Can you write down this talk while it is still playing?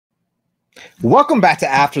Welcome back to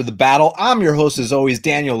After the Battle. I'm your host, as always,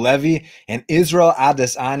 Daniel Levy, and Israel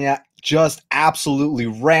Adesanya just absolutely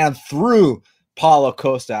ran through Paulo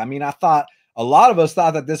Costa. I mean, a lot of us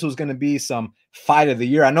thought that this was going to be some fight of the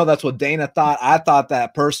year. I know that's what Dana thought. I thought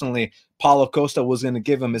that personally, Paulo Costa was going to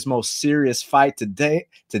give him his most serious fight to date,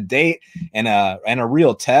 and a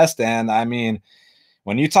real test. And I mean,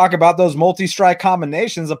 when you talk about those multi-strike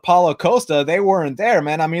combinations of Paulo Costa, they weren't there,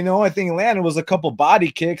 man. I mean, the only thing he landed was a couple body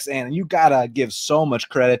kicks, and you got to give so much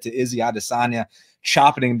credit to Izzy Adesanya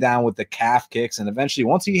chopping him down with the calf kicks. And eventually,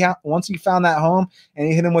 once he found that home and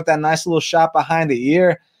he hit him with that nice little shot behind the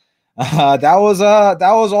ear, that was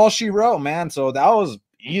all she wrote, man. So that was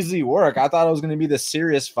easy work. I thought it was going to be the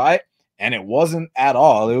serious fight, and it wasn't at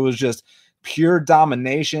all. It was just pure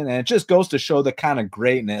domination, and it just goes to show the kind of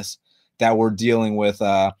greatness that we're dealing with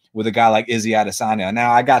a guy like Izzy Adesanya.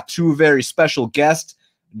 Now, I got two very special guests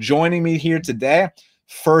joining me here today.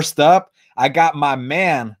 First up, I got my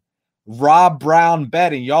man, Rob Brown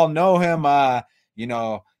Betting. Y'all know him,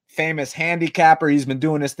 famous handicapper. He's been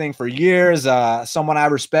doing this thing for years. Someone I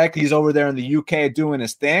respect. He's over there in the UK doing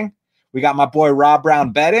his thing. We got my boy, Rob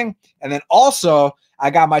Brown Betting. And then also,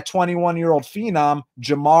 I got my 21-year-old phenom,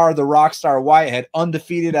 Jamar the Rockstar Whitehead,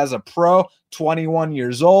 undefeated as a pro, 21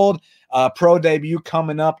 years old. Pro debut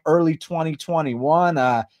coming up early 2021.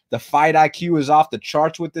 The fight IQ is off the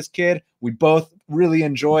charts with this kid. We both really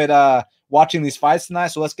enjoyed watching these fights tonight,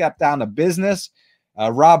 so let's get down to business.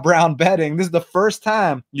 Rob Brown Betting, this is the first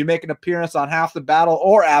time you make an appearance on Half the Battle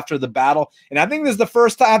or After the Battle, and I think this is the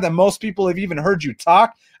first time that most people have even heard you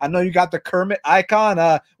talk. I know you got the Kermit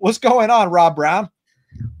icon. What's going on, Rob Brown?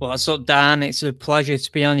 Well, what's up, Dan? It's a pleasure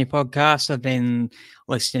to be on your podcast. I've been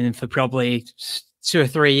listening for probably 2 or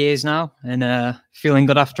 3 years now, and feeling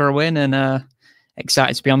good after a win, and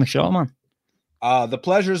excited to be on the show, man. The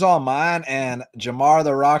pleasure's all mine. And Jamar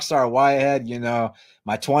the Rockstar Whitehead,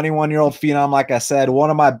 my 21-year-old phenom, like I said, one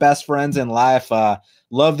of my best friends in life.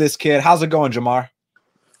 Love this kid. How's it going, Jamar?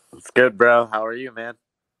 It's good, bro. How are you, man?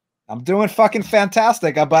 I'm doing fucking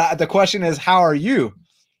fantastic. But the question is, how are you?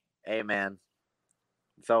 Hey, man.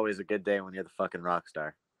 It's always a good day when you're the fucking rock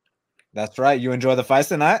star. That's right. You enjoy the fights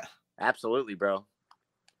tonight? Absolutely, bro.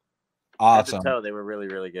 Awesome. Head to toe, they were really,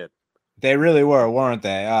 really good. They really were, weren't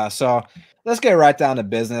they? So let's get right down to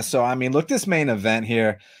business. So, I mean, look, this main event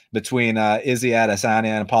here between Izzy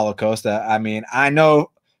Adesanya and Paulo Costa. I mean, I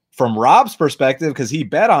know from Rob's perspective, because he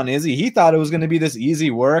bet on Izzy, he thought it was going to be this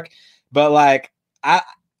easy work. But,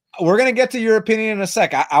 we're going to get to your opinion in a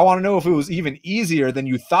sec. I want to know if it was even easier than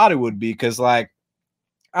you thought it would be, because,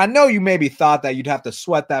 I know you maybe thought that you'd have to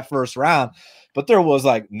sweat that first round, but there was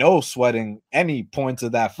no sweating any points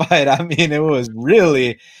of that fight. I mean, it was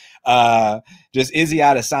really just Izzy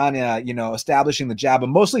Adesanya, establishing the jab, but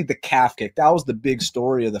mostly the calf kick. That was the big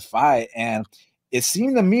story of the fight. And it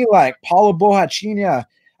seemed to me like Paulo Borrachinha,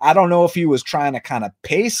 I don't know if he was trying to kind of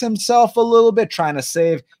pace himself a little bit, trying to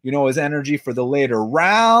save, his energy for the later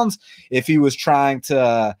rounds. If he was trying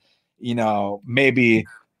to,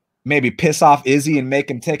 maybe piss off Izzy and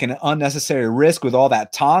make him take an unnecessary risk with all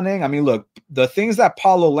that taunting. I mean, look, the things that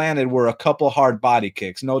Paulo landed were a couple hard body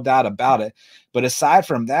kicks, no doubt about it. But aside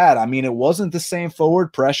from that, I mean, it wasn't the same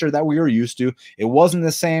forward pressure that we were used to. It wasn't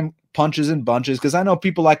the same punches and bunches, because I know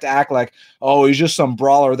people like to act like, oh, he's just some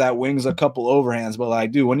brawler that wings a couple overhands. But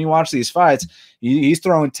dude, when you watch these fights, he's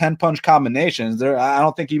throwing 10-punch combinations. I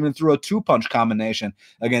don't think he even threw a 2-punch combination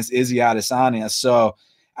against Izzy Adesanya. So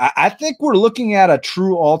I think we're looking at a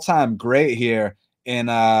true all-time great here in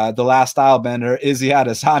the last style bender, Izzy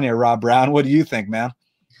Adesanya. Rob Brown, what do you think, man?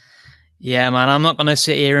 Yeah, man, I'm not going to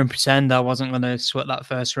sit here and pretend I wasn't going to sweat that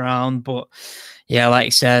first round, but yeah, like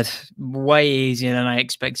you said, way easier than I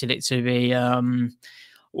expected it to be.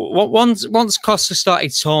 Once Costa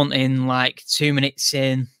started taunting, 2 minutes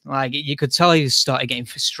in, you could tell he started getting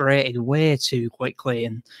frustrated way too quickly,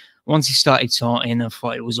 and once he started taunting, I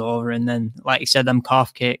thought it was over. And then, like you said, them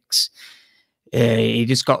calf kicks, he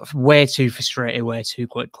just got way too frustrated way too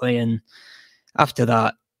quickly. And after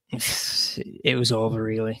that, it was over,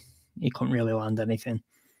 really. He couldn't really land anything.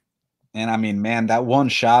 And I mean, man, that one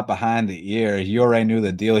shot behind the ear, you already knew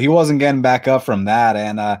the deal. He wasn't getting back up from that.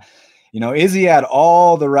 And, Izzy had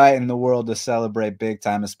all the right in the world to celebrate big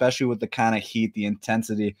time, especially with the kind of heat, the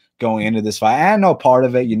intensity going into this fight. I know part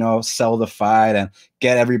of it, sell the fight and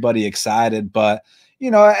get everybody excited. But,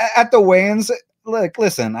 at the weigh-ins, look,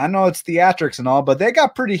 listen, I know it's theatrics and all, but they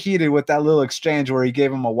got pretty heated with that little exchange where he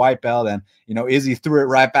gave him a white belt and, Izzy threw it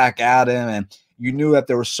right back at him. And you knew that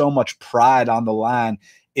there was so much pride on the line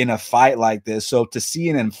in a fight like this. So to see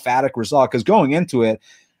an emphatic result, because going into it,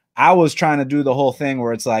 I was trying to do the whole thing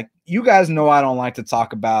where it's like, you guys know I don't like to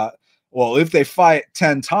talk about well, if they fight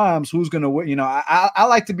 10 times, who's going to win? You know, I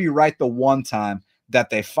like to be right the one time that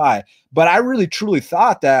they fight. But I really truly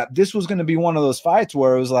thought that this was going to be one of those fights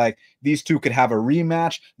where it was like these two could have a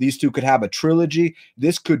rematch. These two could have a trilogy.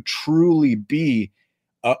 This could truly be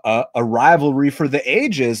a rivalry for the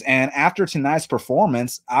ages. And after tonight's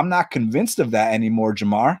performance, I'm not convinced of that anymore,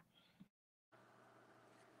 Jamar.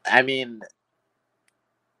 I mean,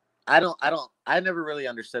 I never really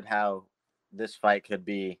understood how this fight could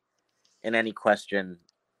be in any question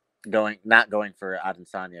not going for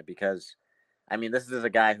Adesanya, because I mean, this is a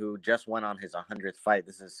guy who just went on his 100th fight.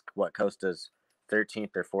 This is what, Costa's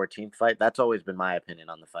 13th or 14th fight. That's always been my opinion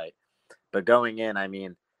on the fight. But going in, I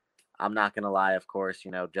mean, I'm not gonna lie, of course,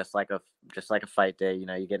 you know, just like a fight day, you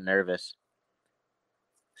know, you get nervous.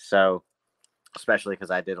 So, especially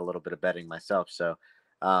because I did a little bit of betting myself. So,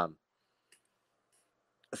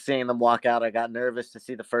 seeing them walk out, I got nervous to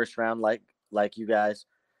see the first round, like you guys.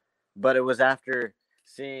 But it was after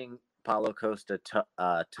seeing Paulo Costa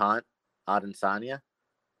taunt Adesanya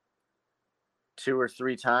 2 or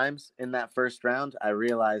 3 times in that first round, I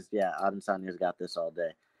realized, yeah, Adesanya's got this all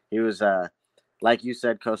day. He was, like you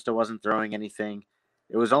said, Costa wasn't throwing anything.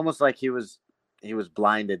 It was almost like he was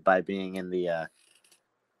blinded by being in the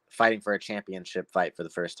fighting for a championship fight for the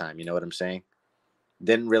first time. You know what I'm saying?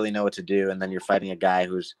 Didn't really know what to do, and then you're fighting a guy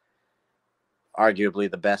who's arguably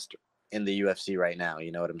the best in the UFC right now.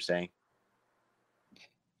 You know what I'm saying?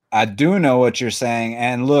 I do know what you're saying.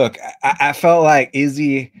 And look, I felt like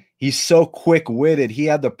Izzy, he's so quick-witted. He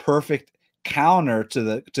had the perfect counter to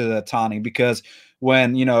the taunting, because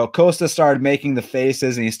when, you know, Costa started making the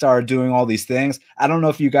faces and he started doing all these things, I don't know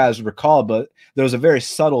if you guys recall, but there was a very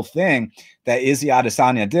subtle thing that Izzy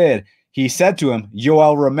Adesanya did. He said to him,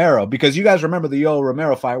 Yoel Romero, because you guys remember the Yoel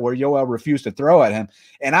Romero fight where Yoel refused to throw at him.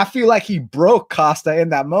 And I feel like he broke Costa in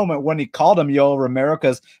that moment when he called him Yoel Romero,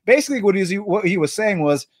 because basically what he was saying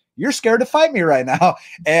was, you're scared to fight me right now.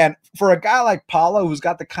 And for a guy like Paulo, who's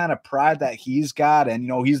got the kind of pride that he's got, and, you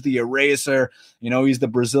know, he's the eraser, you know, he's the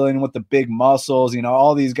Brazilian with the big muscles, you know,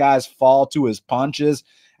 all these guys fall to his punches.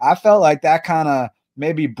 I felt like that kind of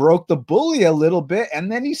maybe broke the bully a little bit,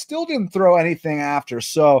 and then he still didn't throw anything after.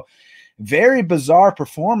 So very bizarre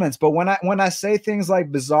performance. But when I say things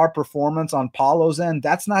like bizarre performance on Paulo's end,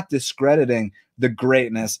 that's not discrediting the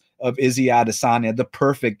greatness of Izzy Adesanya, the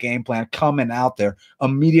perfect game plan, coming out there,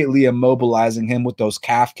 immediately immobilizing him with those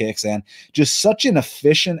calf kicks, and just such an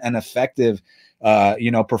efficient and effective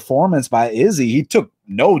performance by Izzy. He took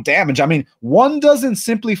no damage. I mean, one doesn't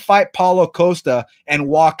simply fight Paulo Costa and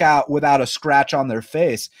walk out without a scratch on their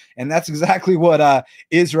face. And that's exactly what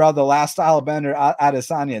Israel, the last style bender,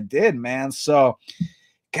 Adesanya did, man. So,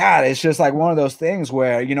 God, it's just like one of those things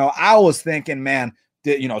where, you know, I was thinking, man,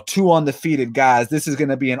 you know, 2 undefeated guys, this is going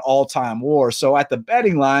to be an all-time war. So at the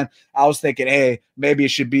betting line, I was thinking, hey, maybe it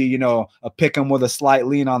should be, you know, a pick 'em with a slight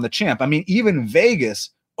lean on the champ. I mean, even Vegas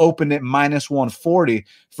opened at -140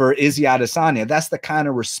 for Izzy Adesanya. That's the kind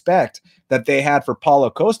of respect that they had for Paulo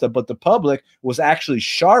Costa, but the public was actually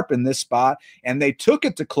sharp in this spot, and they took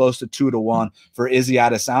it to close to 2-1 for Izzy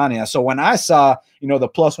Adesanya. So when I saw, you know, the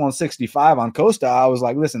 +165 on Costa, I was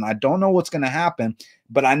like, listen, I don't know what's going to happen,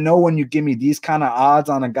 but I know when you give me these kind of odds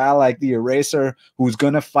on a guy like the Eraser who's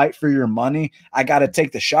going to fight for your money, I got to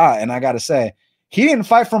take the shot. And I got to say, he didn't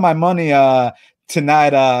fight for my money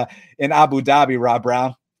tonight in Abu Dhabi, Rob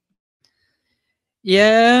Brown.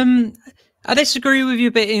 Yeah, I disagree with you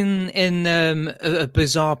a bit in a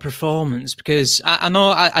bizarre performance, because I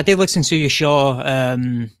know I did listen to your show,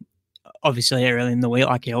 obviously early in the week,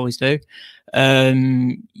 like you always do.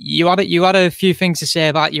 You had a few things to say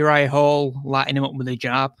about Uriah Hall lighting him up with a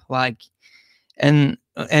jab, like, and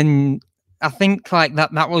I think like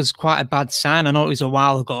that was quite a bad sign. I know it was a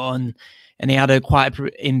while ago, and he had a quite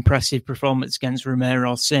impressive performance against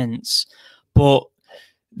Romero since, but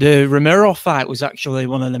the Romero fight was actually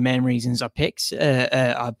one of the main reasons I picked.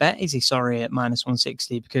 I bet Izzy, sorry, at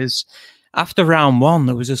 -160, because after round 1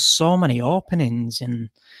 there was just so many openings,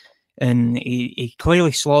 and he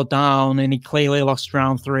clearly slowed down, and he clearly lost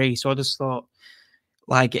round 3. So I just thought,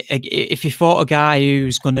 like, if you fought a guy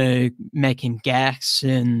who's going to make him guess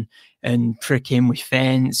and trick him with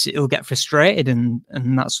feints, he'll get frustrated, and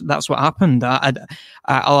that's what happened.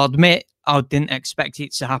 I'll admit, I didn't expect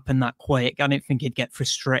it to happen that quick. I didn't think he'd get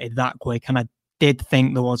frustrated that quick, and I did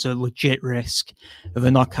think there was a legit risk of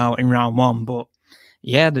a knockout in round 1. But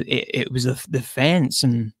yeah, it was the feints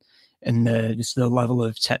and just the level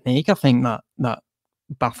of technique, I think, that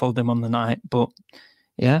baffled him on the night. But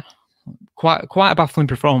yeah, quite a baffling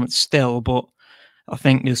performance still. But I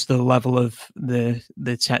think just the level of the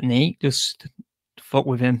technique just fuck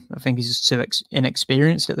with him. I think he's just too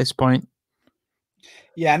inexperienced at this point.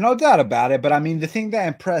 Yeah, no doubt about it. But I mean, the thing that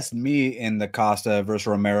impressed me in the Costa versus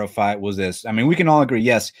Romero fight was this. I mean, we can all agree,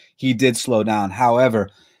 yes, he did slow down. However,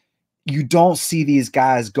 you don't see these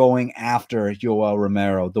guys going after Yoel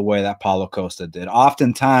Romero the way that Paulo Costa did.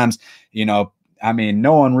 Oftentimes, you know, I mean,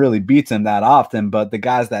 no one really beats him that often, but the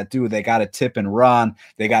guys that do, they got to tip and run.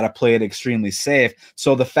 They got to play it extremely safe.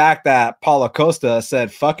 So the fact that Paulo Costa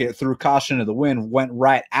said, fuck it, threw caution to the wind, went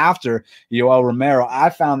right after Yoel Romero, I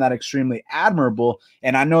found that extremely admirable.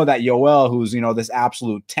 And I know that Yoel, who's, you know, this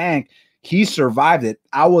absolute tank, he survived it.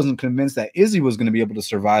 I wasn't convinced that Izzy was going to be able to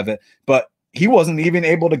survive it, but he wasn't even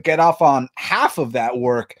able to get off on half of that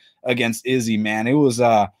work against Izzy, man. It was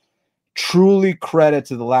truly credit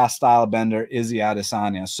to the last style bender, Izzy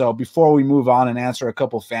Adesanya. So before we move on and answer a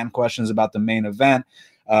couple fan questions about the main event,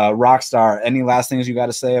 Rockstar, any last things you got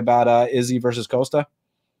to say about Izzy versus Costa?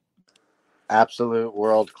 Absolute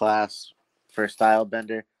world class for style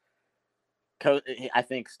bender. I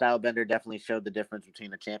think style bender definitely showed the difference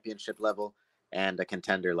between a championship level and a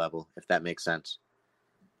contender level, if that makes sense.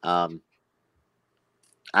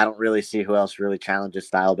 I don't really see who else really challenges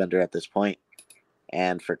Stylebender at this point.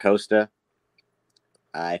 And for Costa,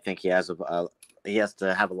 I think he has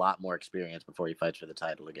to have a lot more experience before he fights for the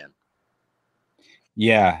title again.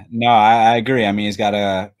 Yeah, no, I agree. I mean, he's got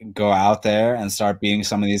to go out there and start beating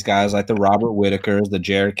some of these guys like the Robert Whitakers, the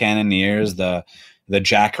Jared Cannoniers, the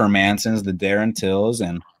Jack Hermansons, the Darren Tills.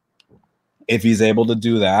 And if he's able to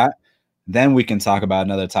do that, then we can talk about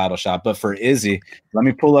another title shot. But for Izzy, let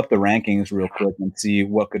me pull up the rankings real quick and see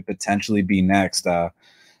what could potentially be next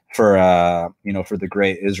for the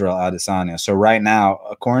great Israel Adesanya. So right now,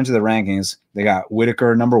 according to the rankings, they got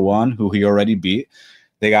Whitaker number 1, who he already beat.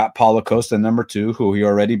 They got Paulo Costa number 2, who he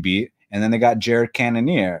already beat. And then they got Jared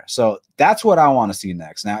Cannonier. So that's what I want to see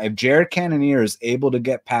next. Now, if Jared Cannonier is able to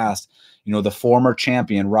get past, you know, the former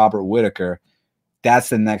champion Robert Whitaker, that's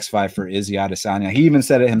the next fight for Izzy Adesanya. He even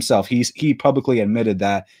said it himself. He publicly admitted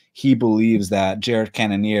that he believes that Jared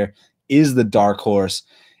Cannonier is the dark horse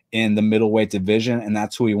in the middleweight division, and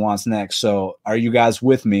that's who he wants next. So are you guys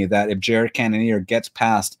with me that if Jared Cannonier gets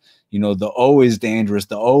past, you know, the always dangerous,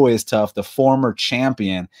 the always tough, the former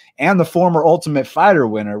champion, and the former Ultimate Fighter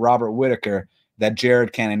winner, Robert Whitaker, that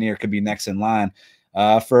Jared Cannonier could be next in line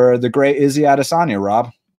for the great Izzy Adesanya,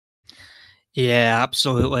 Rob? Yeah,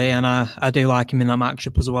 absolutely. And I do like him in that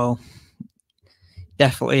matchup as well.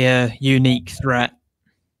 Definitely a unique threat.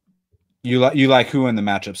 You like who in the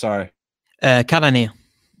matchup? Sorry. Cannonier.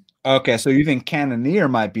 Okay, so you think Cannonier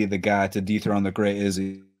might be the guy to dethrone the great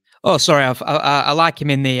Izzy? Oh, sorry. I like him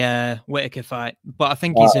in the Whitaker fight, but I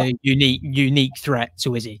think he's a unique threat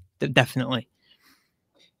to Izzy. Definitely.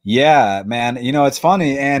 Yeah, man. You know, it's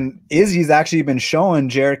funny. And Izzy's actually been showing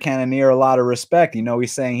Jared Cannonier a lot of respect. You know,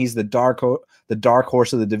 he's saying he's the dark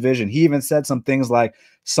horse of the division. He even said some things like,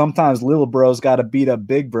 sometimes little bro's got to beat up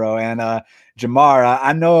big bro. And Jamar,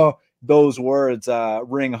 I know those words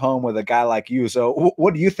ring home with a guy like you. So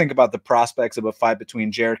what do you think about the prospects of a fight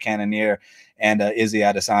between Jared Cannonier and Izzy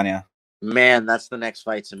Adesanya? Man, that's the next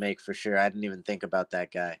fight to make for sure. I didn't even think about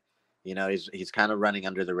that guy. You know, he's kind of running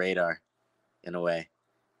under the radar in a way.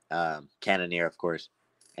 Cannonier, of course.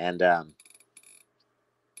 And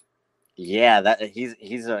yeah, that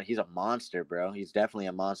he's a monster, bro. He's definitely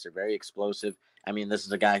a monster, very explosive. I mean, this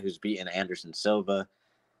is a guy who's beaten Anderson Silva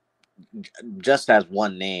just as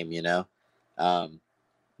one name, you know.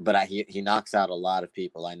 But he knocks out a lot of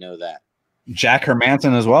people. I know that. Jack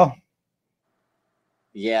Hermanson as well.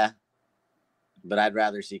 Yeah, but I'd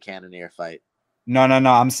rather see Cannonier fight. No.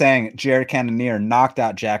 I'm saying Jared Cannonier knocked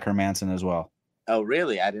out Jack Hermanson as well. Oh,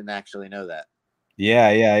 really? I didn't actually know that.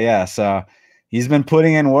 Yeah. So he's been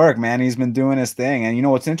putting in work, man. He's been doing his thing. And you know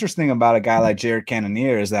what's interesting about a guy like Jared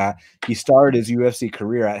Cannonier is that he started his UFC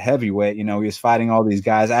career at heavyweight. You know, he was fighting all these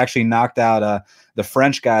guys. Actually knocked out the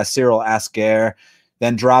French guy Cyril Asger,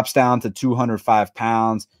 then drops down to 205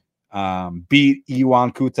 pounds, beat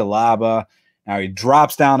Iwan Kutalaba. Now he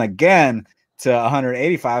drops down again to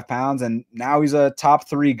 185 pounds, and now he's a top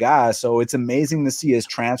 3 guy. So it's amazing to see his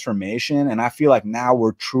transformation. And I feel like now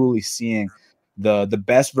we're truly seeing the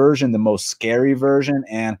best version, the most scary version,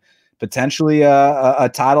 and potentially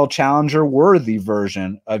a title challenger worthy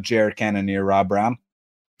version of Jared Cannonier, Rob Brown.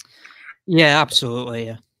 Yeah, absolutely.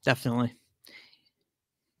 Yeah, definitely.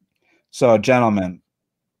 So, gentlemen,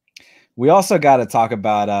 we also got to talk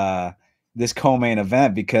about this co-main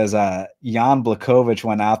event because Jan Blachowicz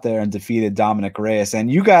went out there and defeated Dominic Reyes. And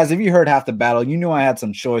you guys, if you heard half the battle, you knew I had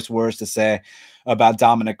some choice words to say about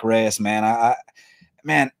Dominic Reyes, man.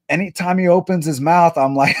 man, anytime he opens his mouth,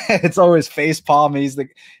 I'm like, it's always face palm. He's the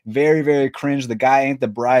very, very cringe. The guy ain't the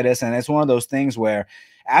brightest. And it's one of those things where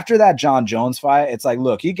after that John Jones fight, it's like,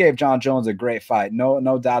 look, he gave John Jones a great fight.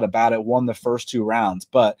 No doubt about it. Won the first 2 rounds.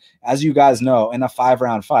 But as you guys know, in a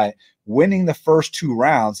 5-round fight, winning the first 2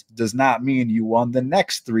 rounds does not mean you won the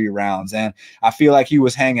next 3 rounds. And I feel like he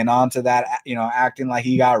was hanging on to that, acting like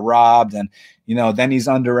he got robbed. And, then he's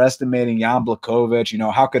underestimating Jan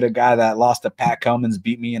Blachowicz. How could a guy that lost to Pat Cummins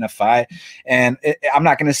beat me in a fight? And I'm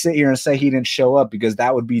not going to sit here and say he didn't show up, because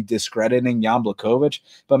that would be discrediting Jan Blachowicz.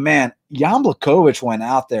 But, man, Jan Blachowicz went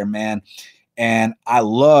out there, man. And I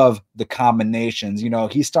love the combinations.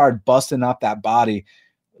 He started busting up that body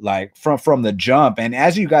like from the jump. And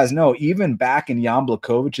as you guys know, even back in Jan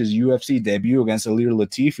Blachowicz' UFC debut against Ilir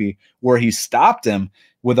Latifi, where he stopped him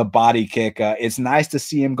with a body kick, it's nice to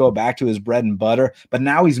see him go back to his bread and butter. But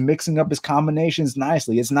now he's mixing up his combinations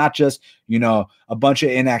nicely. It's not just, a bunch of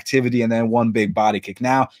inactivity and then one big body kick.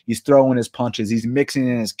 Now he's throwing his punches. He's mixing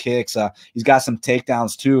in his kicks. He's got some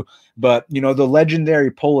takedowns too. But, the legendary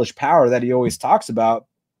Polish power that he always talks about,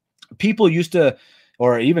 people used to,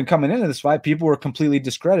 or even coming into this fight, people were completely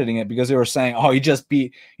discrediting it because they were saying, oh, he just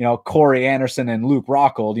beat, Corey Anderson and Luke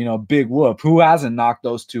Rockhold, big whoop. Who hasn't knocked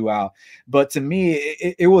those 2 out? But to me,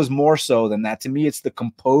 it was more so than that. To me, it's the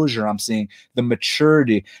composure I'm seeing, the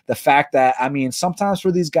maturity, the fact that, sometimes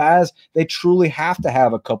for these guys, they truly have to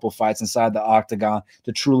have a couple fights inside the octagon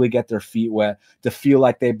to truly get their feet wet, to feel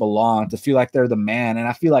like they belong, to feel like they're the man. And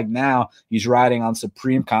I feel like now he's riding on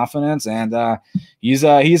supreme confidence, and he's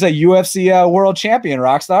a UFC world champion.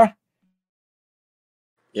 Rockstar.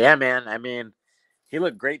 Yeah, man. He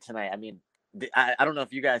looked great tonight. I don't know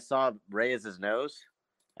if you guys saw Reyes' nose.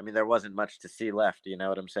 There wasn't much to see left. You know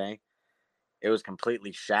what I'm saying? It was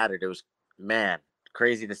completely shattered. It was, man,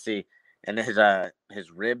 crazy to see. And his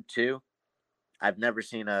rib too. I've never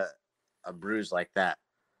seen a bruise like that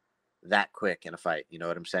quick in a fight. You know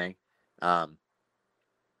what I'm saying? I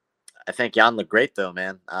think Jan looked great though,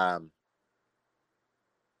 man.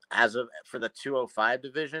 For the 205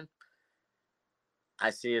 division, I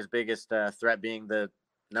see his biggest threat being the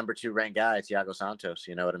number 2 ranked guy, Thiago Santos.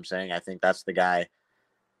 You know what I'm saying? I think that's the guy,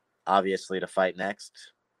 obviously, to fight next.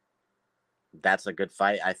 That's a good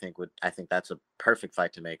fight. I think that's a perfect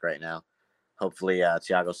fight to make right now. Hopefully,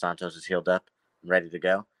 Thiago Santos is healed up and ready to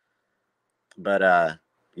go. But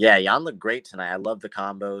yeah, Jan looked great tonight. I love the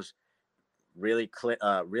combos. Really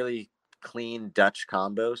clean Dutch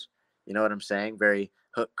combos. You know what I'm saying? Very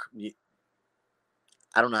hook.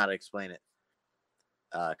 I don't know how to explain it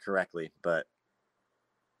correctly, but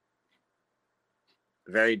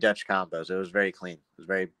very Dutch combos. It was very clean. It was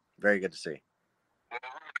very, very good to see.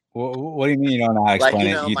 What do you mean you don't know how to explain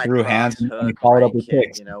it? You threw hands and you followed up with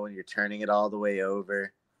kicks. When you're turning it all the way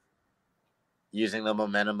over, using the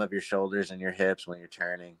momentum of your shoulders and your hips when you're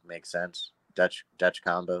turning, makes sense. Dutch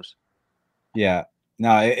combos. Yeah.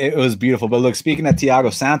 No, it was beautiful. But look, speaking of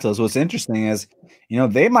Thiago Santos, what's interesting is,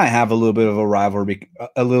 they might have a little bit of a rivalry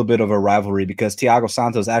because Thiago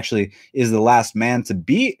Santos actually is the last man to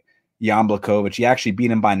beat Jan Blachowicz. He actually beat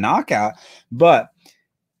him by knockout. But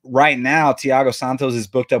right now, Thiago Santos is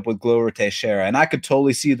booked up with Glover Teixeira, and I could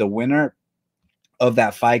totally see the winner of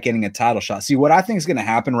that fight getting a title shot. See, what I think is going to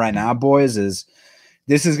happen right now, boys, is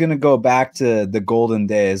this is going to go back to the golden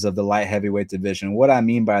days of the light heavyweight division. What I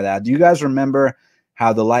mean by that, do you guys remember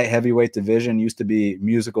how the light heavyweight division used to be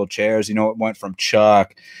musical chairs? It went from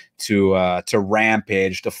Chuck to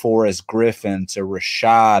Rampage to Forrest Griffin to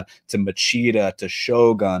Rashad to Machida to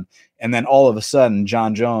Shogun. And then all of a sudden,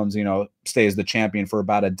 John Jones, stays the champion for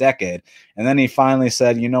about a decade. And then he finally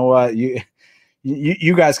said, you know what,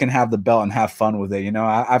 you guys can have the belt and have fun with it.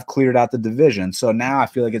 I've cleared out the division. So now I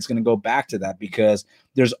feel like it's going to go back to that because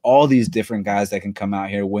there's all these different guys that can come out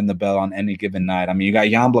here, win the belt on any given night. You got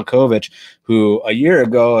Jan Blachowicz, who a year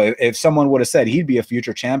ago, if someone would have said he'd be a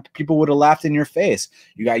future champ, people would have laughed in your face.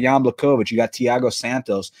 You got Jan Blachowicz, you got Thiago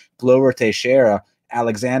Santos, Glover Teixeira,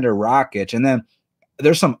 Alexander Rakic, and then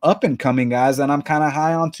there's some up-and-coming guys that I'm kind of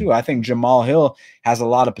high on too. I think Jamal Hill has a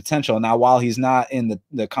lot of potential. Now, while he's not in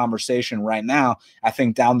the conversation right now, I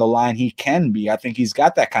think down the line he can be. I think he's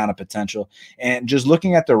got that kind of potential. And just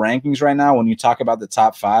looking at the rankings right now, when you talk about the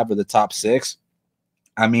top 5 or the top 6,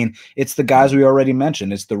 it's the guys we already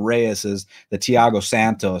mentioned. It's the Reyeses, the Thiago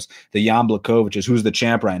Santos, the Jan Blachowicz, who's the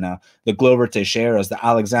champ right now, the Glover Teixeiras, the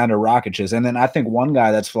Alexander Rakics. And then I think one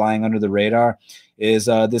guy that's flying under the radar is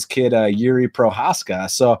this kid, Yuri Prohaska.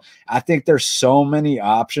 So I think there's so many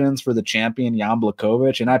options for the champion, Jan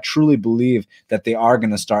Blachowicz, and I truly believe that they are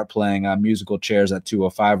going to start playing musical chairs at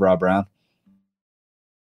 205, Rob Brown.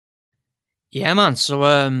 Yeah, man. So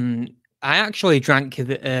I actually drank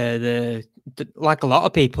the like a lot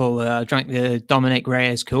of people, drank the Dominic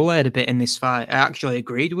Reyes Kool-Aid a bit in this fight. I actually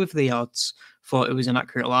agreed with the odds, thought it was an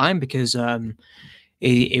accurate line because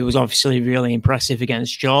he was obviously really impressive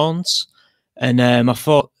against Jones. And I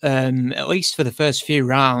thought, at least for the first few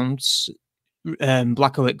rounds,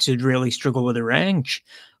 Blachowicz had really struggled with the range.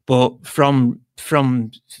 But from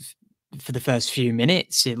for the first few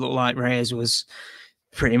minutes, it looked like Reyes was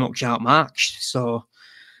pretty much outmatched. So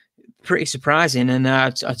pretty surprising. And I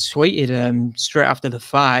tweeted straight after the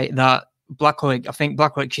fight that Blachowicz, I think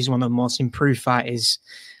Blachowicz is one of the most improved fighters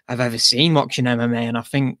I've ever seen watching MMA.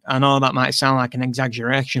 And I know that might sound like an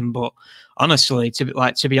exaggeration, but honestly, to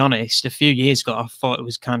be honest, a few years ago, I thought it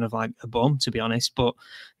was kind of like a bum, to be honest. But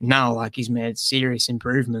now, like, he's made serious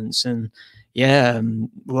improvements. And yeah,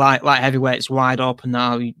 like heavyweight's wide open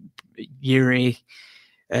now. Yuri,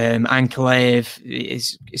 Ankalaev,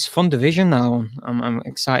 it's a fun division now. I'm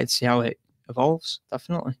excited to see how it evolves.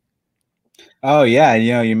 Definitely. Oh yeah,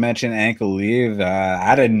 you mentioned Ankalaev.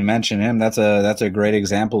 I didn't mention him. That's a great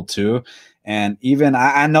example too. And even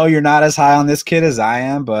I know you're not as high on this kid as I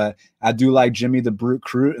am, but I do like Jimmy the Brute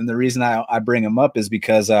Crute. And the reason I bring him up is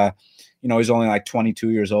because he's only like 22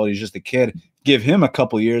 years old. He's just a kid. Give him a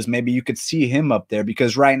couple years, maybe you could see him up there,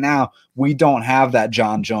 because right now we don't have that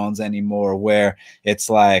John Jones anymore where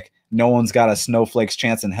it's like no one's got a snowflake's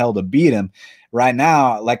chance in hell to beat him. Right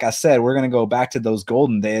now, like I said, we're going to go back to those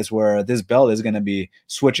golden days where this belt is going to be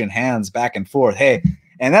switching hands back and forth. Hey,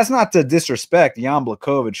 and that's not to disrespect Jan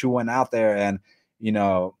Blachowicz, who went out there and,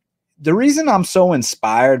 the reason I'm so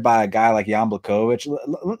inspired by a guy like Jan Blachowicz,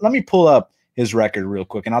 let me pull up his record real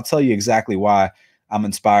quick, and I'll tell you exactly why I'm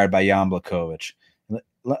inspired by Jan Blachowicz.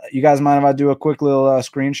 You guys mind if I do a quick little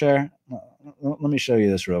screen share? Let me show you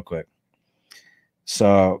this real quick.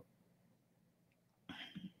 So,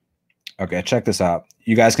 okay, check this out.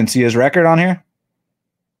 You guys can see his record on here?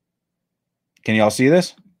 Can you all see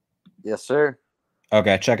this? Yes, sir.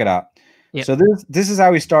 Okay, check it out. Yep. So this is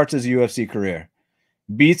how he starts his UFC career.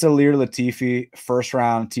 Beats Ilir Latifi, first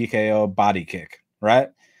round TKO body kick, right?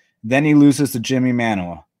 Then he loses to Jimmy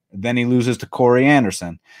Manuwa. Then he loses to Corey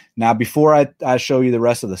Anderson. Now, before I show you the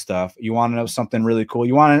rest of the stuff, you want to know something really cool?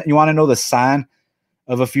 You want to know the sign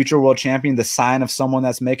of a future world champion, the sign of someone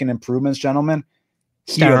that's making improvements, gentlemen?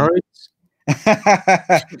 Steroids?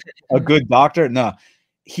 A good doctor? No.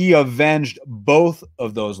 He avenged both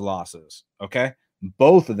of those losses, okay?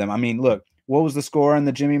 Both of them. I mean, look, what was the score in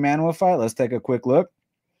the Jimmy Manuwa fight? Let's take a quick look.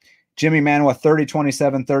 Jimmy Manuwa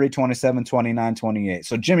 30-27, 30-27, 29-28.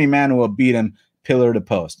 So Jimmy Manuwa beat him pillar to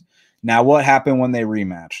post. Now, what happened when they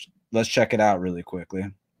rematched? Let's check it out really quickly.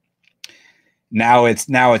 Now it's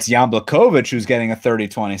Jan Blachowicz who's getting a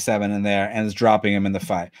 30-27 in there and is dropping him in the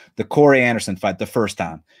fight. The Corey Anderson fight, the first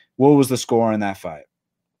time. What was the score in that fight?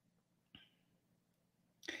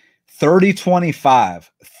 30-25,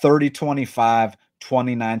 30-25,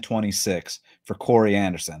 29-26 for Corey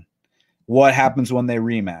Anderson. What happens when they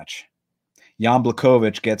rematch? Jan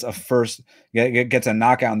Blachowicz gets a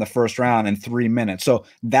knockout in the first round in 3 minutes. So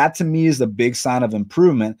that to me is the big sign of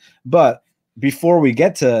improvement. But before we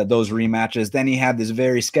get to those rematches, then he had this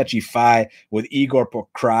very sketchy fight with Igor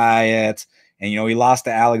Pokrayets, and he lost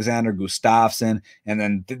to Alexander Gustafsson. And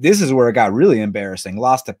then this is where it got really embarrassing.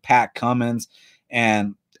 Lost to Pat Cummins.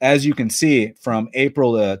 And as you can see, from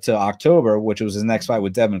April to October, which was his next fight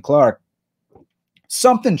with Devin Clark,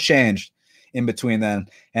 something changed in between then.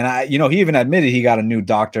 And he even admitted he got a new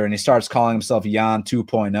doctor, and he starts calling himself Jan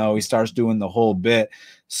 2.0. He starts doing the whole bit.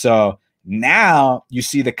 So now you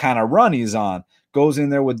see the kind of run he's on. Goes in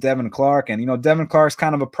there with Devin Clark, and Devin Clark's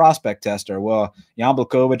kind of a prospect tester. Well, Jan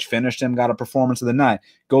Blachowicz finished him, got a performance of the night.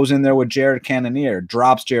 Goes in there with Jared Cannonier,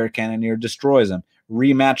 drops Jared Cannonier, destroys him.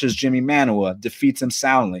 Rematches Jimmy Manuwa, defeats him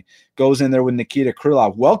soundly. Goes in there with Nikita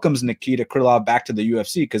Krylov, welcomes Nikita Krylov back to the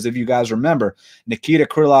UFC, because if you guys remember, Nikita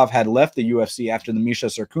Krylov had left the UFC after the Misha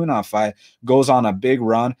Cirkunov fight, goes on a big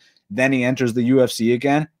run, then he enters the UFC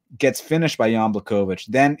again, gets finished by Jan Blachowicz.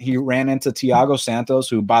 Then he ran into Thiago Santos,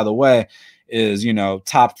 who, by the way, is,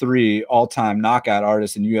 top 3 all-time knockout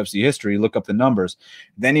artist in UFC history. Look up the numbers.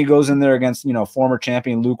 Then he goes in there against, former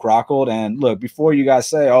champion Luke Rockhold. And look, before you guys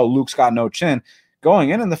say, oh, Luke's got no chin, going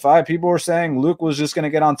in the fight, people were saying Luke was just going to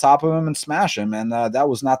get on top of him and smash him. And that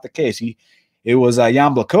was not the case. It was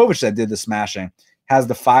Jan Blachowicz that did the smashing. Has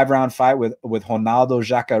the 5-round fight with Ronaldo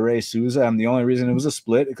Jacare Souza. And the only reason it was a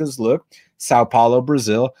split because, look, Sao Paulo,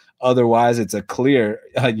 Brazil. Otherwise, it's a clear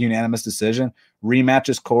unanimous decision.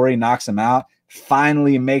 Rematches Corey, knocks him out,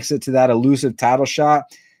 finally makes it to that elusive title shot,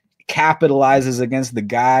 capitalizes against the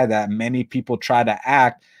guy that many people try to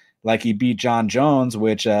act like he beat John Jones,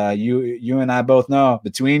 which you and I both know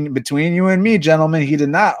between you and me, gentlemen, he did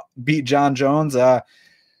not beat John Jones.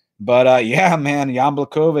 But yeah, man, Jan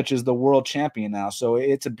Blachowicz is the world champion now, so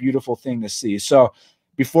it's a beautiful thing to see. So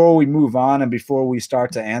before we move on and before we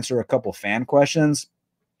start to answer a couple fan questions,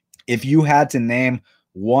 if you had to name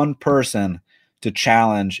one person to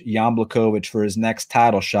challenge Jan Blachowicz for his next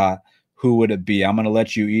title shot, who would it be? I'm going to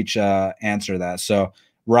let you each answer that. So,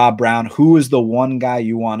 Rob Brown, who is the one guy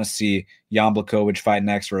you want to see Jan Blachowicz fight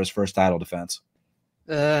next for his first title defense?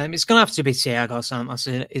 It's gonna have to be Thiago Santos,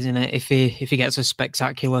 isn't it? If he gets a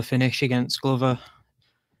spectacular finish against Glover,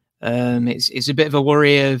 it's a bit of a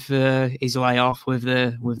worry of his layoff with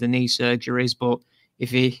the knee surgeries, but if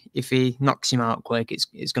he knocks him out quick,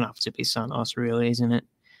 it's gonna have to be Santos, really, isn't it?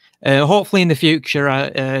 Hopefully in the future,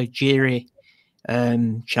 Jiri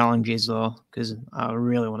challenges though, because I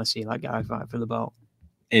really want to see that guy fight for the belt.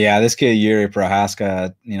 Yeah, this kid Yuri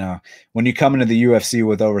Prohaska, when you come into the UFC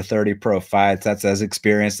with over 30 pro fights, that's as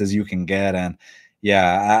experienced as you can get. And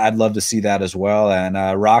yeah, I'd love to see that as well. And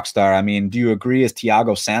Rockstar, I mean, do you agree? Is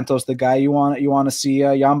Thiago Santos the guy you want to see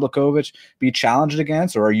Jan Blachowicz be challenged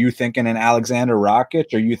against, or are you thinking an Alexander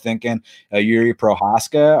Rakic? Are you thinking Yuri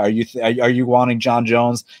Prohaska? Are you wanting John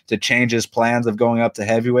Jones to change his plans of going up to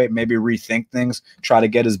heavyweight, maybe rethink things, try to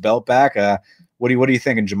get his belt back? What are you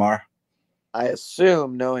thinking, Jamar? I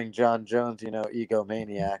assume, knowing John Jones,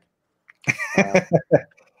 egomaniac,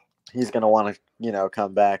 he's going to want to,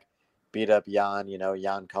 come back, beat up Jan.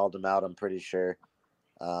 Jan called him out, I'm pretty sure.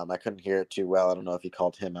 I couldn't hear it too well. I don't know if he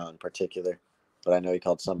called him out in particular, but I know he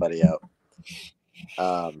called somebody out.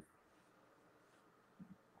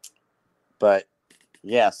 But,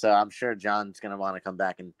 yeah, so I'm sure John's going to want to come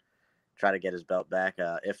back and try to get his belt back.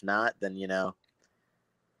 If not, then,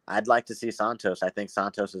 I'd like to see Santos. I think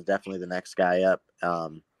Santos is definitely the next guy up.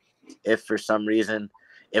 If for some reason,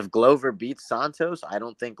 if Glover beats Santos, I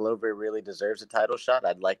don't think Glover really deserves a title shot.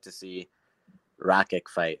 I'd like to see Rakic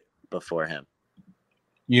fight before him.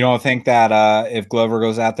 You don't think that if Glover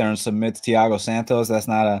goes out there and submits Thiago Santos, that's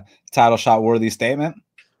not a title shot worthy statement?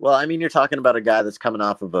 Well, I mean, you're talking about a guy that's coming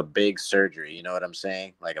off of a big surgery. You know what I'm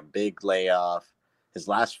saying? Like a big layoff. His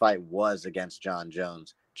last fight was against John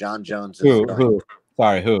Jones. John Jones is who?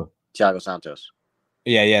 Sorry, who? Thiago Santos.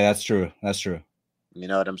 Yeah, that's true. That's true. You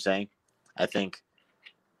know what I'm saying? I think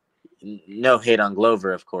no hate on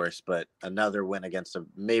Glover, of course, but another win against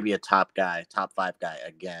maybe a top 5 guy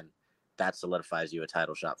again, that solidifies you a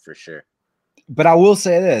title shot for sure. But I will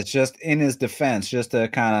say this, just in his defense, just to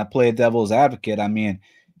kind of play devil's advocate, I mean,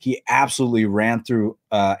 he absolutely ran through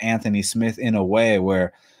Anthony Smith in a way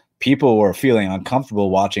where people were feeling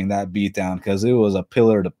uncomfortable watching that beatdown because it was a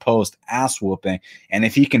pillar to post ass whooping. And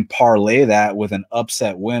if he can parlay that with an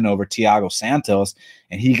upset win over Thiago Santos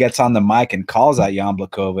and he gets on the mic and calls out Jan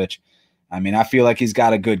Blachowicz, I mean, I feel like he's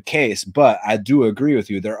got a good case. But I do agree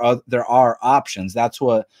with you. There are options. That's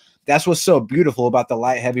what's so beautiful about the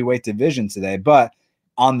light heavyweight division today. But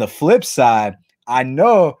on the flip side, I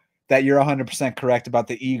know that you're 100% correct about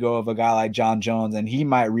the ego of a guy like John Jones, and he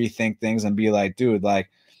might rethink things and be like, dude,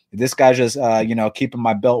 like, this guy's just, keeping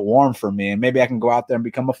my belt warm for me. And maybe I can go out there and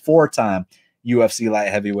become a 4-time UFC light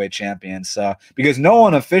heavyweight champion. So, because no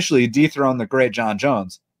one officially dethroned the great John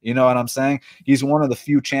Jones. You know what I'm saying? He's one of the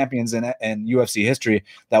few champions in UFC history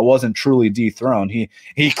that wasn't truly dethroned.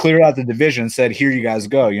 He cleared out the division, said, here you guys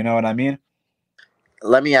go. You know what I mean?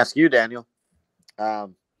 Let me ask you, Daniel.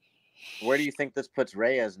 Where do you think this puts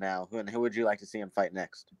Reyes now? Who would you like to see him fight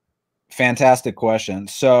next? Fantastic question.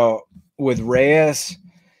 So with Reyes,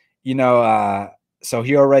 so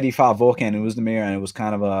he already fought Volkan Oezdemir, and it was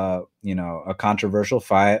kind of a controversial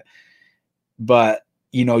fight. But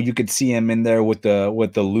you could see him in there with the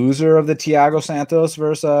loser of the Thiago Santos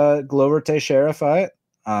versus Glover Teixeira fight.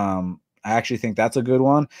 I actually think that's a good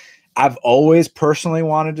one. I've always personally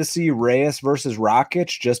wanted to see Reyes versus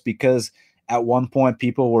Rakic, just because at one point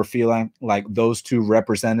people were feeling like those two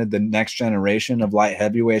represented the next generation of light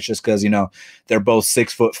heavyweights, just because, they're both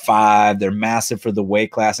 6'5", they're massive for the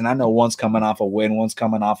weight class. And I know one's coming off a win, one's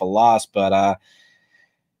coming off a loss, but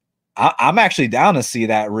I'm actually down to see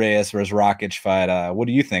that Reyes versus Rakic fight. What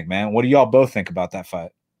do you think, man? What do y'all both think about that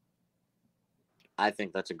fight? I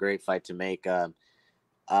think that's a great fight to make.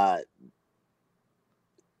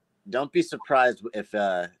 Don't be surprised if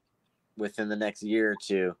within the next year or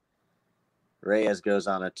two, Reyes goes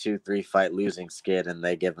on a 2-3 fight losing skid and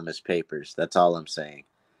they give him his papers. That's all I'm saying.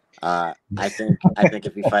 I think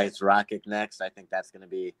if he fights Rakic next, I think that's going to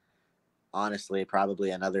be, honestly,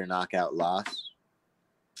 probably another knockout loss.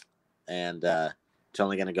 And it's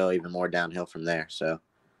only going to go even more downhill from there. So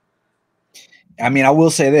I mean, I will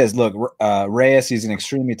say this. Look, Reyes, he's an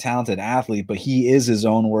extremely talented athlete, but he is his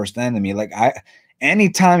own worst enemy. Like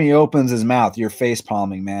anytime he opens his mouth, you're face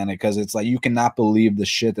palming, man, because it's like you cannot believe the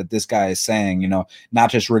shit that this guy is saying, not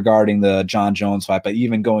just regarding the John Jones fight, but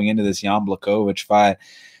even going into this Jan Blachowicz fight.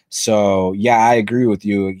 So yeah, I agree with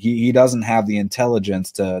you. He doesn't have the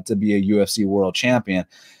intelligence to be a UFC world champion.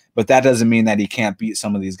 But that doesn't mean that he can't beat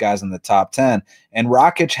some of these guys in the top 10. And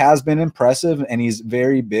Rakic has been impressive, and he's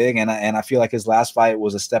very big. And I feel like his last fight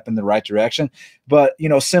was a step in the right direction. But,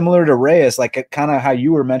 similar to Reyes, like kind of how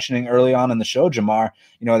you were mentioning early on in the show, Jamar,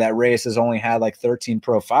 that Reyes has only had like 13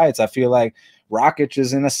 pro fights. I feel like Rakic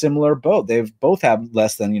is in a similar boat. They've both had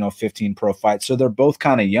less than, 15 pro fights. So they're both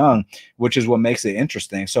kind of young, which is what makes it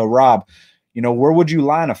interesting. So, Rob, where would you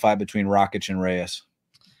line a fight between Rakic and Reyes?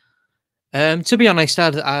 To be honest,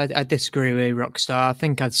 I disagree with Rockstar. I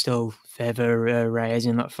think I'd still favour Reyes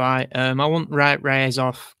in that fight. I won't write Reyes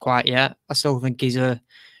off quite yet. I still think he's a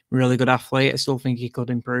really good athlete. I still think he could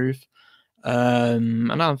improve.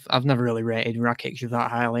 And I've never really rated Rakic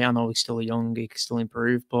that highly. I know he's still young, he can still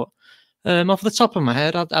improve. But off the top of my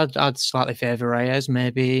head, I'd slightly favour Reyes,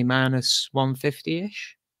 maybe minus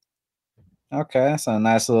 150-ish. Okay, so a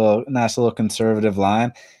nice little conservative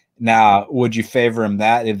line. Now, would you favor him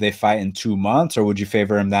that if they fight in 2 months, or would you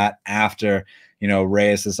favor him that after,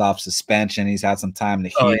 Reyes is off suspension, he's had some time to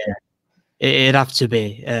heal? Oh, yeah. It'd have to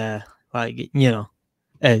be a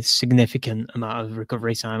significant amount of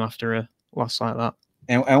recovery time after a loss like that.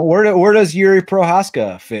 And where does Yuri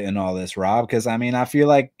Prochazka fit in all this, Rob? Because, I mean, I feel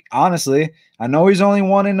like, honestly, I know he's only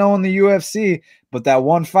 1-0 in the UFC, but that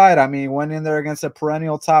one fight, I mean, went in there against a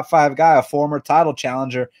perennial top 5 guy, a former title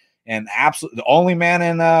challenger, and absolutely the only man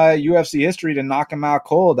in UFC history to knock him out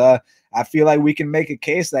cold. I feel like we can make a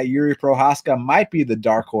case that Yuri Prochazka might be the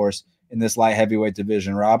dark horse in this light heavyweight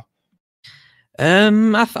division, Rob.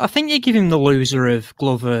 I think you give him the loser of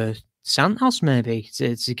Glover Santos maybe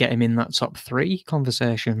to get him in that top 3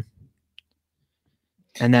 conversation.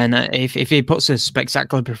 And then if he puts a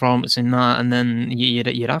spectacular performance in that, and then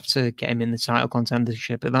you'd have to get him in the title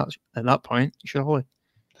contendership at that point, surely.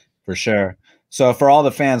 For sure. So for all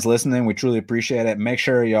the fans listening, we truly appreciate it. Make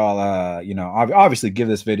sure y'all, obviously give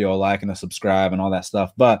this video a like and a subscribe and all that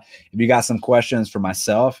stuff. But if you got some questions for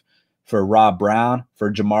myself, for Rob Brown, for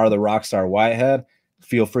Jamar the Rockstar Whitehead,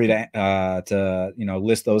 feel free to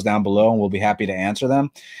list those down below, and we'll be happy to answer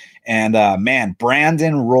them. And man,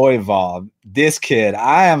 Brandon Royval, this kid,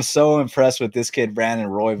 I am so impressed with this kid, Brandon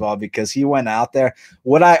Royval, because he went out there.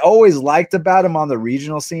 What I always liked about him on the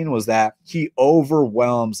regional scene was that he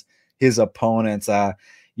overwhelms his opponents.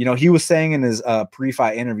 He was saying in his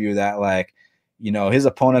pre-fight interview that his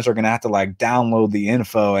opponents are going to have to download the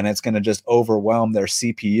info, and it's going to just overwhelm their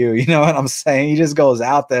CPU. You know what I'm saying? He just goes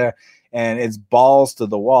out there and it's balls to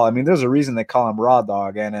the wall. I mean, there's a reason they call him Raw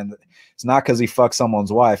Dog, and it's not because he fucked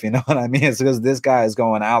someone's wife. You know what I mean? It's because this guy is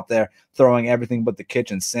going out there throwing everything but the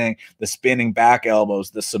kitchen sink, the spinning back elbows,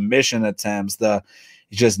 the submission attempts,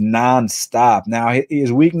 just nonstop. Now,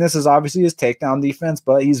 his weakness is obviously his takedown defense,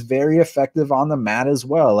 but he's very effective on the mat as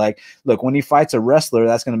well. Look, when he fights a wrestler,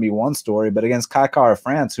 that's going to be one story, but against Kai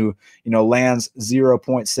Kara-France, who, lands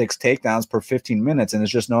 0.6 takedowns per 15 minutes and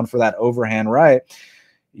is just known for that overhand right,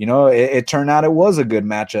 it turned out it was a good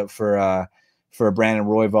matchup for Brandon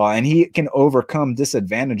Royval, and he can overcome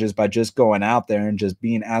disadvantages by just going out there and just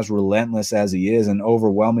being as relentless as he is and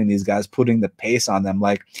overwhelming these guys, putting the pace on them.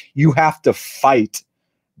 You have to fight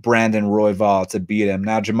Brandon Royval to beat him.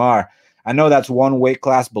 Now, Jamar, I know that's one weight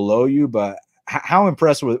class below you, but how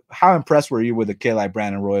impressed were you with a kid like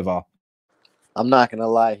Brandon Royval? I'm not gonna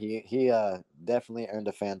lie, he definitely earned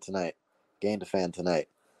a fan tonight, gained a fan tonight.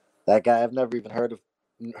 That guy, I've never even heard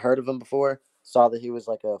of him before. Saw that he was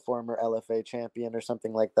like a former LFA champion or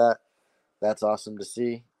something like that. That's awesome to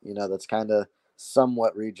see. That's kind of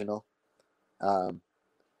somewhat regional.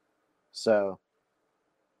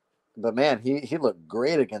 But man, he looked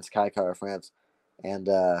great against Kai Kara-France, and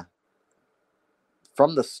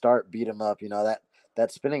from the start beat him up.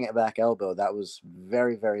 That spinning it back elbow, that was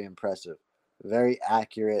very, very impressive, very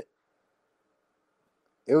accurate.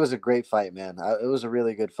 It was a great fight, man. It was a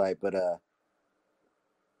really good fight, but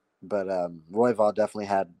Royval definitely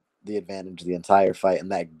had the advantage the entire fight.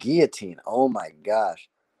 And that guillotine, oh my gosh,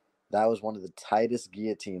 that was one of the tightest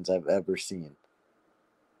guillotines I've ever seen.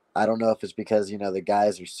 I don't know if it's because, the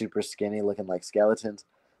guys are super skinny looking like skeletons,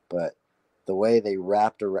 but the way he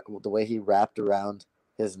wrapped around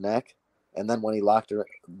his neck, and then when he locked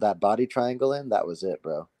that body triangle in, that was it,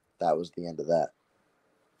 bro. That was the end of that.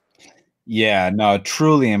 Yeah, no,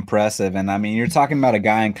 truly impressive. And I mean, you're talking about a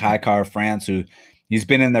guy in Kai Kara-France who, He's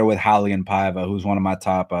been in there with Raulian Paiva, who's one of my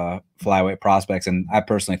top flyweight prospects, and I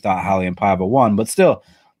personally thought Raulian Paiva won, but still,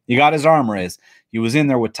 he got his arm raised. He was in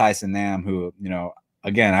there with Tyson Nam, who, you know,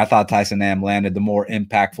 again, I thought Tyson Nam landed the more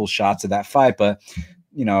impactful shots of that fight, but,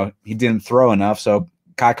 you know, he didn't throw enough, so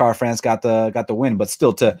Kai Kara-France got the win. But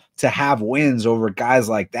still, to have wins over guys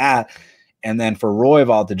like that, and then for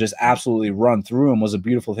Royval to just absolutely run through him was a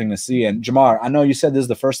beautiful thing to see. And Jamar, I know you said this is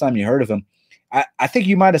the first time you heard of him. I think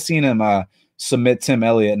you might have seen him submit Tim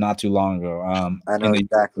Elliott not too long ago. I know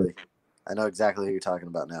exactly. I know exactly who you're talking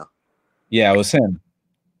about now. Yeah, it was him.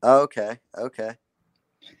 Oh, okay.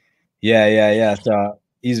 Yeah. So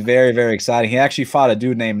he's very, very exciting. He actually fought a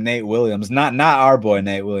dude named Nate Williams, not our boy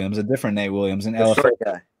Nate Williams, a different Nate Williams, an LFA short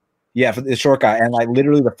guy. Yeah, for the short guy. And like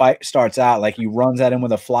literally the fight starts out like he runs at him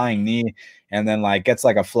with a flying knee and then like gets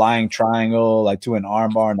like a flying triangle like to an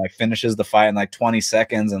armbar and like finishes the fight in like 20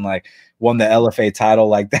 seconds and like won the LFA title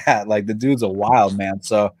like that. Like the dude's a wild man.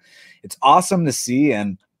 So it's awesome to see.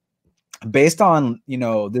 And based on, you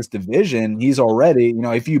know, this division, he's already, you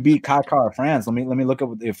know, if you beat Kai Kara-France, let me look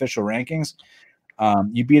up the official rankings.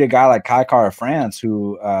 You beat a guy like Kai Kara-France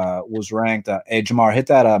who was ranked. Hey Jamar, hit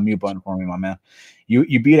that mute button for me, my man.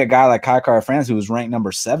 You beat a guy like Kai Kara-France who was ranked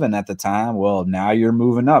number 7 at the time. Well, now you're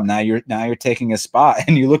moving up. Now you're taking a spot,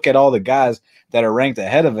 and you look at all the guys that are ranked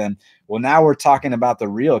ahead of him. Well, now we're talking about the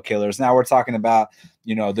real killers. Now we're talking about,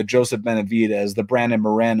 you know, the Joseph Benavidez, the Brandon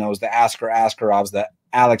Morenos, the Askar Askarovs, the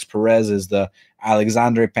Alex Perez's, the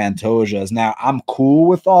Alexandre Pantojas. Now I'm cool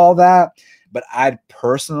with all that, but I'd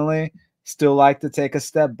personally still like to take a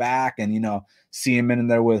step back and, you know, see him in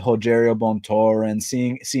there with Rogerio Bontor and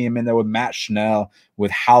see him in there with Matt Schnell,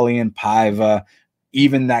 with Raulian Paiva,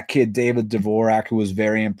 even that kid David Dvorak, who was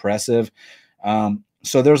very impressive.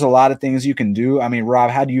 So there's a lot of things you can do. I mean, Rob,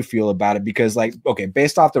 how do you feel about it? Because, like, okay,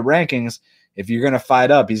 based off the rankings, if you're going to fight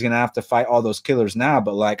up, he's going to have to fight all those killers now.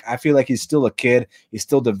 But, like, I feel like he's still a kid. He's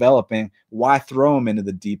still developing. Why throw him into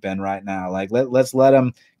the deep end right now? Like, let's let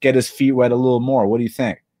him get his feet wet a little more. What do you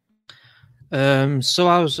think? So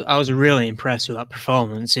I was really impressed with that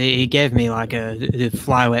performance. He gave me like the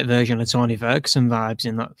flyweight version of Tony Ferguson vibes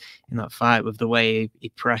in that fight with the way he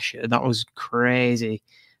pressured. That was crazy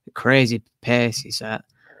pace he set.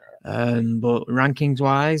 But rankings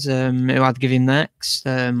wise, who I'd give him next?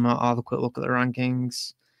 I'll have a quick look at the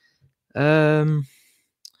rankings.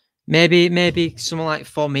 Maybe someone like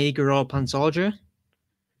Formiga or Pantoja,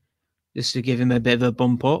 just to give him a bit of a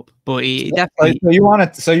bump up. But he definitely.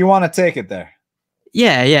 So you want to take it there?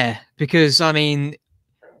 Yeah. Because I mean,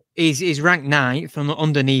 he's ranked 9th, and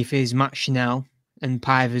underneath is Matt Schnell and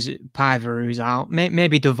Paiva who's out.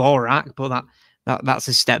 Maybe Dvorak, but that's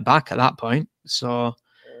a step back at that point. So,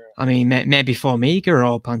 I mean, maybe Formiga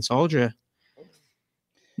or Pantoja.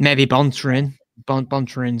 Maybe Bontorin.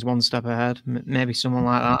 Bontorin's one step ahead. Maybe someone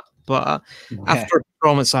like that. But after a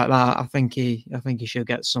performance like that, I think he should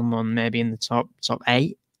get someone maybe in the top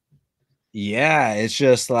 8. Yeah, it's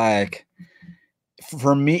just like,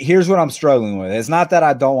 for me, here's what I'm struggling with. It's not that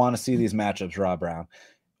I don't want to see these matchups, Rob Brown.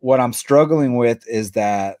 What I'm struggling with is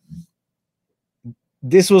that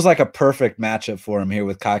this was like a perfect matchup for him here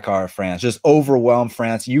with Kai Kara-France. Just overwhelm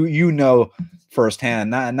France. You know firsthand,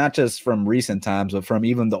 not just from recent times, but from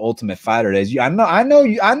even the Ultimate Fighter days. I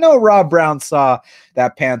know Rob Brown saw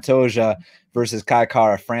that Pantoja versus Kai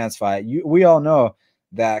Kara-France fight. We all know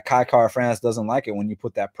that Kai Kara-France doesn't like it when you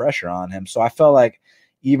put that pressure on him. So I felt like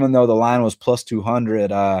even though the line was plus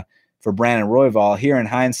 200 for Brandon Royval, here in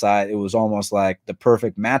hindsight, it was almost like the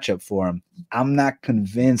perfect matchup for him. I'm not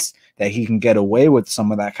convinced that he can get away with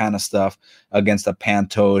some of that kind of stuff against a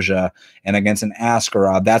Pantoja and against an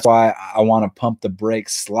Askarov. That's why I want to pump the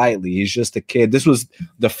brakes slightly. He's just a kid. This was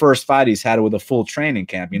the first fight he's had with a full training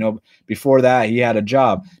camp. You know, before that, he had a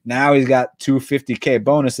job. Now he's got 250K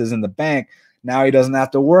bonuses in the bank. Now he doesn't have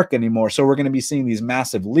to work anymore. So we're going to be seeing these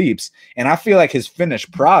massive leaps. And I feel like his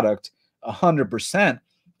finished product, 100%,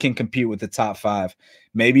 can compete with the top 5,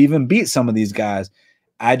 maybe even beat some of these guys.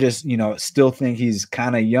 I just, still think he's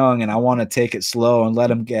kind of young, and I want to take it slow and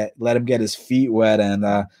let him get his feet wet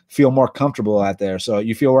and feel more comfortable out there. So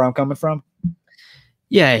you feel where I'm coming from?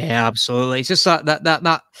 Yeah, absolutely. It's just that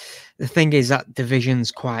the thing is that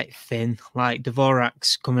division's quite thin. Like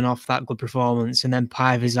Dvorak's coming off that good performance, and then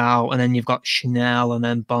Paiva's out, and then you've got Schnell and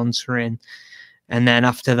then Bontorin, and then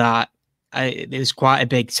after that, there's quite a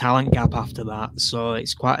big talent gap after that. So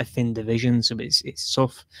it's quite a thin division. So it's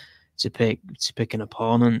tough to pick an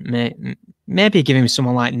opponent. Maybe give him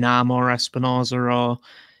someone like Nam or Espinoza,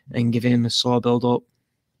 and give him a slow build up.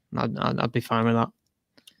 I'd be fine with that.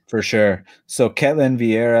 For sure. So Ketlin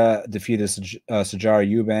Vieira defeated Sajara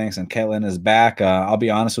Eubanks, and Ketlin is back. I'll be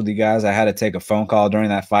honest with you guys. I had to take a phone call during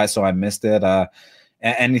that fight, so I missed it.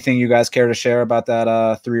 Anything you guys care to share about that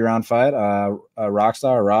 3-round fight?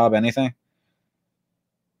 Rockstar, Rob, anything?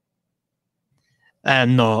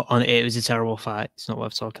 No, it was a terrible fight. It's not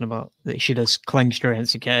worth talking about. They should have clenched her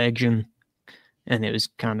against the cage, and it was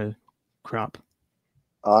kind of crap.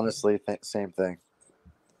 Honestly, same thing.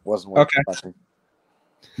 Wasn't worth watching.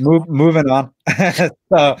 Moving on.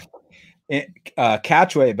 So,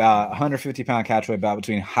 catchweight bout, 150-pound catchweight bout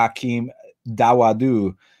between Hakeem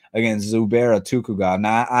Dawodu against Zubaira Tukhugov.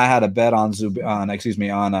 Now, I had a bet on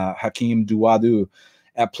Hakeem Dawodu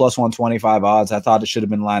at plus 125 odds. I thought it should have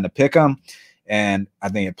been lined to pick him, and I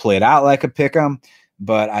think it played out like a pick him.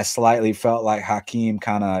 But I slightly felt like Hakeem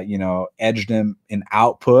kind of, edged him in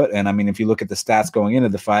output. And I mean, if you look at the stats going into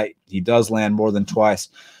the fight, he does land more than twice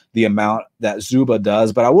the amount that Zuba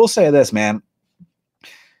does. But I will say this, man.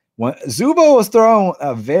 When Zuba was throwing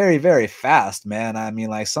very, very fast, man. I mean,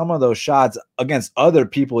 like some of those shots against other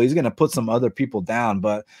people, he's going to put some other people down.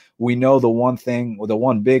 But we know the one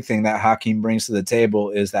big thing that Hakeem brings to the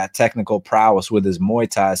table is that technical prowess with his Muay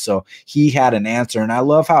Thai. So he had an answer. And I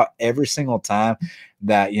love how every single time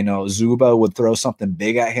that, Zuba would throw something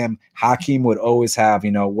big at him, Hakeem would always have,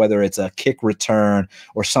 whether it's a kick return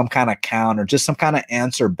or some kind of counter, just some kind of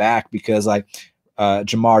answer back, because like,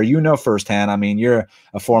 Jamar, firsthand. I mean, you're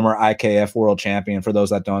a former IKF world champion. For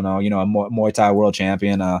those that don't know, a Muay Thai world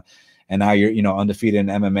champion, and now you're, undefeated in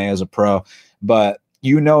MMA as a pro. But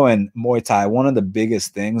in Muay Thai, one of the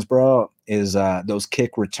biggest things, bro, is those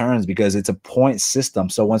kick returns, because it's a point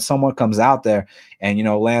system. So when someone comes out there and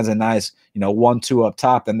lands a nice 1-2 up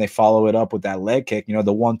top, then they follow it up with that leg kick, the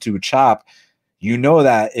 1-2 chop.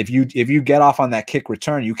 That if you get off on that kick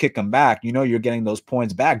return, you kick them back, you're getting those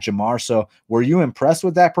points back, Jamar. So were you impressed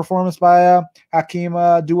with that performance by Hakeem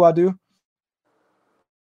Dawodu?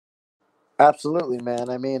 Absolutely, man.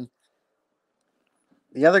 I mean,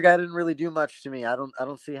 the other guy didn't really do much to me. I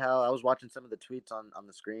don't see how. I was watching some of the tweets on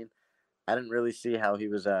the screen. I didn't really see how he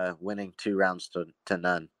was winning 2 rounds to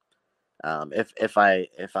none. If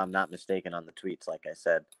I'm not mistaken on the tweets, like I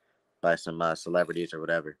said, by some celebrities or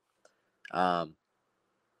whatever. Yeah,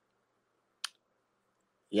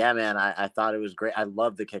 man, I thought it was great. I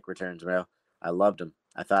loved the kick returns, bro. I loved them.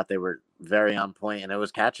 I thought they were very on point, and it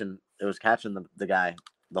was catching the guy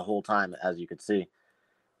the whole time, as you could see.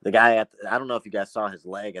 The guy I don't know if you guys saw his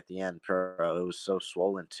leg at the end, bro. It was so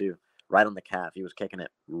swollen too, right on the calf. He was kicking it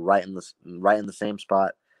right in the same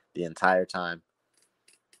spot the entire time.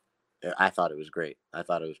 I thought it was great. I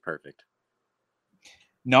thought it was perfect.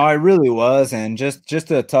 No, it really was. And just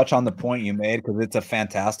to touch on the point you made, because it's a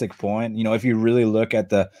fantastic point. If you really look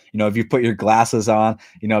at if you put your glasses on,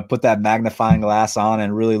 put that magnifying glass on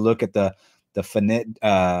and really look at the finite,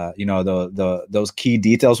 those key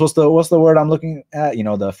details. What's the word I'm looking at?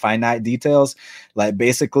 The finite details. Like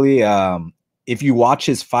basically, if you watch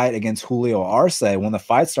his fight against Julio Arce, when the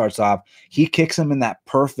fight starts off, he kicks him in that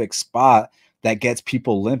perfect spot that gets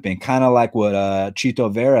people limping, kind of like what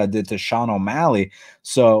Chito Vera did to Sean O'Malley.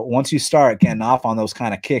 So once you start getting off on those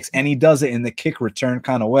kind of kicks, and he does it in the kick return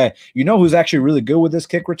kind of way, who's actually really good with his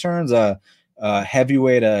kick returns?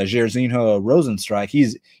 Heavyweight Jairzinho Rosenstrike.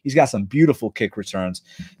 He's got some beautiful kick returns,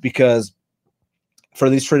 because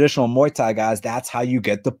for these traditional Muay Thai guys, that's how you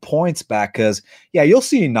get the points back. Because you'll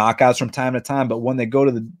see knockouts from time to time, but when they go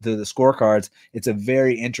to the scorecards, it's a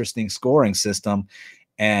very interesting scoring system,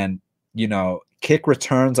 and kick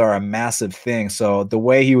returns are a massive thing. So the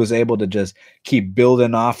way he was able to just keep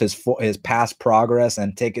building off his past progress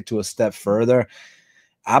and take it to a step further,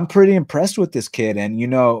 I'm pretty impressed with this kid. And,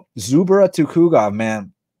 Zubaira Tukhugov,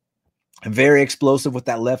 man, very explosive with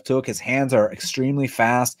that left hook. His hands are extremely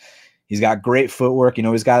fast. He's got great footwork.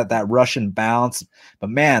 He's got that Russian bounce. But,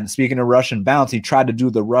 man, speaking of Russian bounce, he tried to do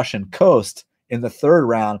the Russian coast in the 3rd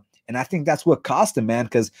round. And I think that's what cost him, man,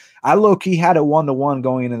 because I low-key had it 1-1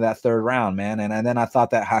 going into that 3rd round, man. And then I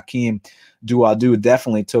thought that Hakeem Dawodu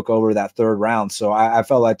definitely took over that 3rd round. So I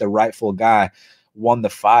felt like the rightful guy won the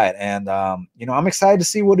fight. And, I'm excited to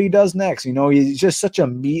see what he does next. He's just such a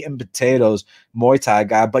meat and potatoes Muay Thai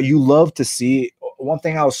guy. But you love to see – one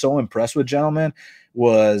thing I was so impressed with, gentlemen,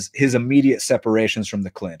 was his immediate separations from the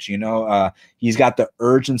clinch. He's got the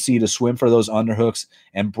urgency to swim for those underhooks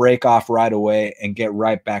and break off right away and get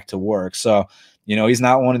right back to work. So, he's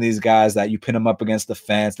not one of these guys that you pin him up against the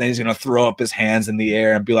fence, then he's going to throw up his hands in the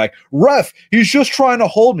air and be like, ref, he's just trying to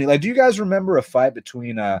hold me. Like, do you guys remember a fight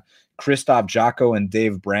between Krzysztof Jotko and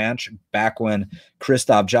Dave Branch back when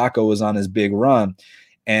Krzysztof Jotko was on his big run?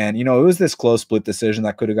 And, you know, it was this close split decision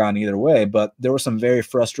that could have gone either way, but there were some very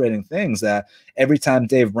frustrating things that every time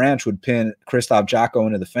Dave Branch would pin Krzysztof Jotko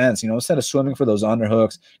into the fence, you know, instead of swimming for those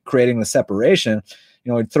underhooks, creating the separation,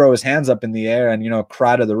 you know, he'd throw his hands up in the air and, you know,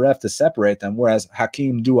 cry to the ref to separate them. Whereas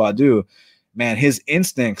Hakeem Dawodu, man, his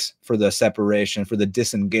instincts for the separation, for the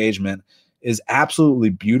disengagement is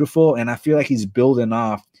absolutely beautiful. And I feel like he's building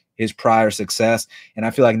off his prior success. And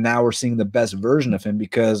I feel like now we're seeing the best version of him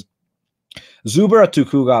because Zubaira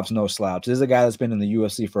Tukugov's no slouch. This is a guy that's been in the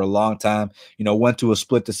UFC for a long time, you know, went to a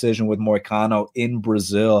split decision with Moicano in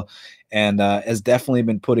Brazil and has definitely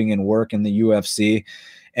been putting in work in the UFC.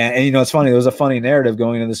 And you know, it's funny. There was a funny narrative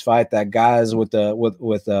going into this fight that guys with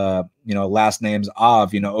you know, last names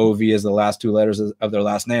of, you know, OV is the last two letters of their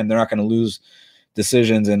last name. They're not going to lose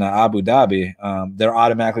decisions in Abu Dhabi. They're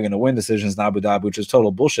automatically going to win decisions in Abu Dhabi, which is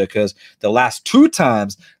total bullshit because the last two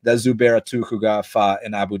times that Zubaira Tukhugov fought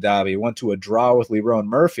in Abu Dhabi went to a draw with Lerone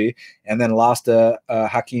Murphy and then lost to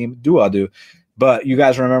Hakeem Dawodu. But you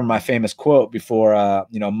guys remember my famous quote before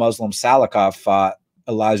you know, Muslim Salikov fought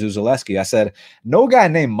Elijah Zaleski. I said, no guy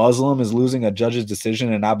named Muslim is losing a judge's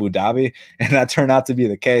decision in Abu Dhabi, and that turned out to be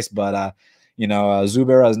the case. But you know,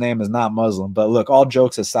 Zubaira's name is not Muslim. But look, all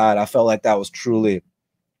jokes aside, I felt like that was truly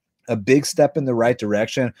a big step in the right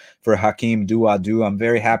direction for Hakeem Dawodu. I'm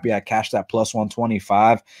very happy I cashed that plus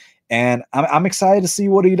 125. And I'm excited to see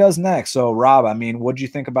what he does next. So, Rob, I mean, what do you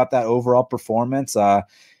think about that overall performance?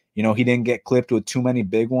 You know, he didn't get clipped with too many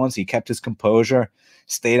big ones. He kept his composure,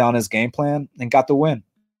 stayed on his game plan, and got the win.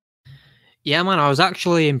 Yeah, man, I was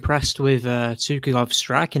actually impressed with Tukugov's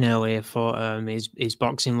striking earlier. I thought his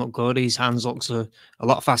boxing looked good. His hands looked a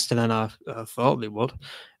lot faster than I thought they would.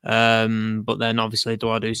 But then obviously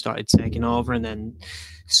Dawodu started taking over, and then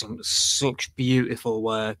such beautiful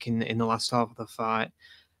work in the last half of the fight.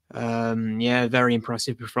 Yeah, very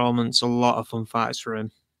impressive performance. A lot of fun fights for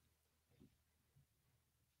him.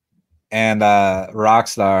 And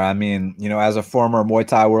Rockstar, I mean, you know, as a former Muay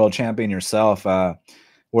Thai world champion yourself,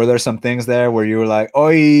 were there some things there where you were like,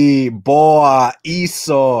 "Oi, boa,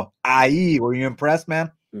 iso, ai"? Were you impressed, man?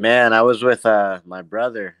 Man, I was with my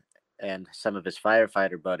brother and some of his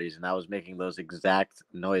firefighter buddies, and I was making those exact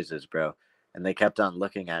noises, bro. And they kept on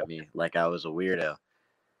looking at me like I was a weirdo.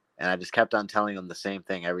 And I just kept on telling them the same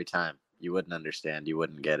thing every time. You wouldn't understand. You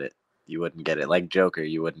wouldn't get it. You wouldn't get it. Like Joker,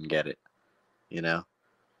 you wouldn't get it. You know?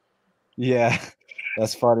 Yeah,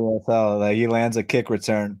 that's funny as hell. Like he lands a kick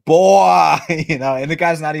return, boy, you know, and the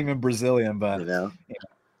guy's not even Brazilian, but You know?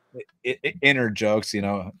 inner jokes, you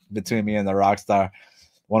know, between me and the Rockstar,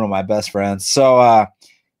 one of my best friends. So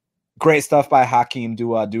great stuff by Hakeem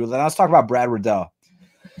Dawodu. Then let's talk about Brad Riddell.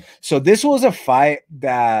 So this was a fight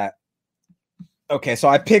that, okay, so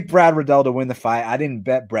I picked Brad Riddell to win the fight. I didn't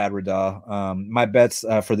bet Brad Riddell. My bets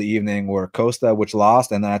for the evening were Costa, which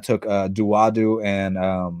lost, and then I took Dawodu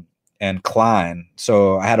and Klein.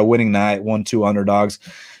 So I had a winning night, 1-2 underdogs.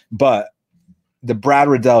 But the Brad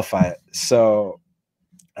Riddell fight. So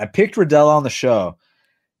I picked Riddell on the show,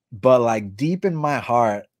 but like deep in my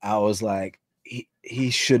heart, I was like,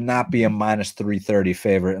 he should not be a minus 330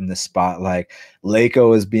 favorite in this spot. Like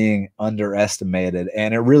Leko is being underestimated,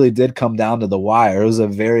 and it really did come down to the wire. It was a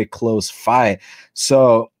very close fight.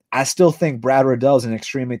 So I still think Brad Riddell is an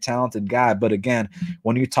extremely talented guy. But again,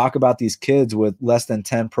 when you talk about these kids with less than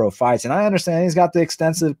 10 pro fights, and I understand he's got the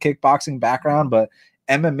extensive kickboxing background, but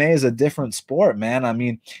MMA is a different sport, man. I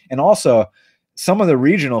mean, and also some of the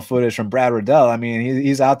regional footage from Brad Riddell, I mean,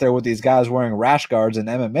 he's out there with these guys wearing rash guards in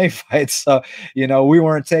MMA fights. So, you know, we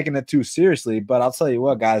weren't taking it too seriously. But I'll tell you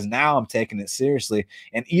what, guys, now I'm taking it seriously.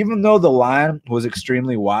 And even though the line was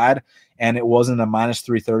extremely wide, and it wasn't a minus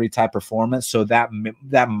 330 type performance, so that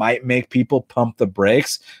might make people pump the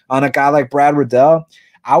brakes on a guy like Brad Riddell,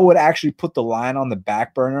 I would actually put the line on the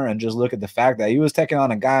back burner and just look at the fact that he was taking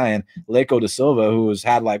on a guy in Leko da Silva who has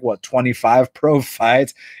had like, 25 pro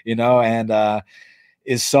fights, you know, and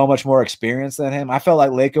is so much more experienced than him. I felt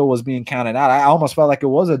like Leko was being counted out. I almost felt like it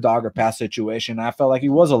was a dog or pass situation. I felt like he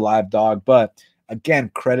was a live dog, but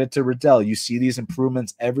again, credit to Riddell. You see these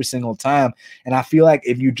improvements every single time. And I feel like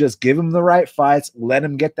if you just give him the right fights, let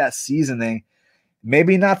him get that seasoning,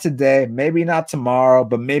 maybe not today, maybe not tomorrow,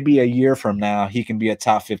 but maybe a year from now, he can be a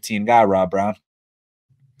top 15 guy, Rob Brown.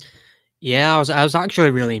 Yeah, I was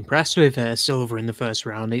actually really impressed with Silva in the first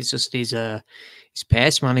round. It's just his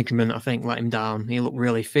pace management, I think, let him down. He looked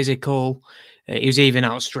really physical. He was even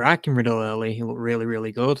out striking Riddell early. He looked really,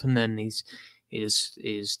 really good. And then he's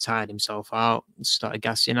tired himself out, started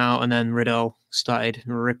gassing out, and then Riddell started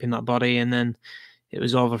ripping that body, and then it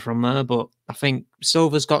was over from there. But I think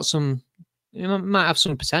Silva's got some, might have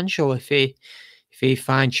some potential if he he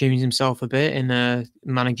fine tunes himself a bit and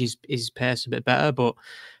manages his pace a bit better. But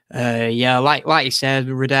yeah, like you said,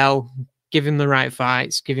 Riddell, give him the right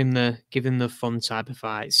fights, give him the fun type of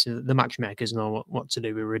fights. The matchmakers know what to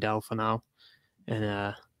do with Riddell for now,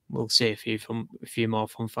 and we'll see a few more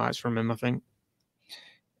fun fights from him, I think.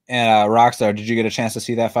 And Rockstar, did you get a chance to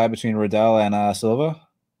see that fight between Riddell and Silva?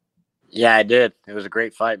 Yeah, I did. It was a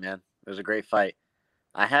great fight, man. It was a great fight.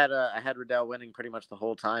 I had Riddell winning pretty much the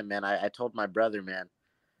whole time, man. I told my brother, man,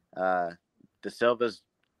 De Silva's,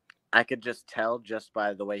 I could just tell just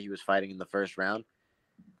by the way he was fighting in the first round.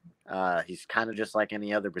 He's kind of just like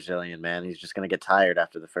any other Brazilian, man. He's just going to get tired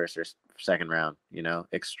after the first or second round,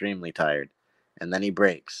 extremely tired. And then he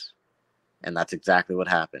breaks. And that's exactly what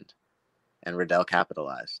happened. And Riddell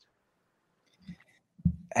capitalized.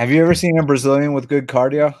 Have you ever seen a Brazilian with good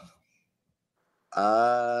cardio?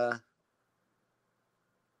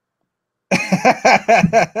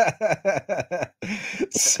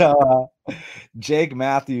 So Jake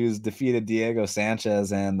Matthews defeated Diego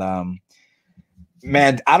Sanchez, and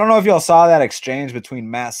man, I don't know if y'all saw that exchange between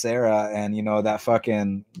Matt Serra and that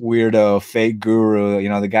fucking weirdo fake guru,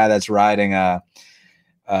 the guy that's riding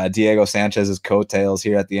Diego Sanchez's coattails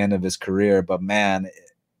here at the end of his career. But man,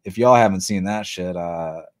 if y'all haven't seen that shit,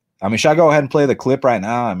 I mean, should I go ahead and play the clip right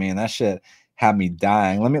now? I mean, that shit had me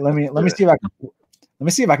dying. Let me see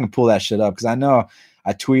if I can pull that shit up, because I know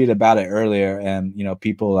I tweeted about it earlier, and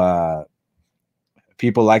people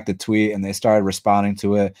liked the tweet and they started responding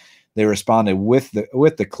to it. They responded with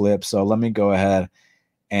the clip. So let me go ahead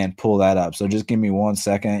and pull that up. So just give me 1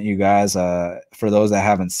 second, you guys. For those that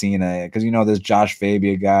haven't seen it, because this Josh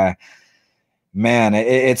Fabia guy, man,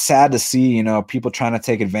 it's sad to see people trying to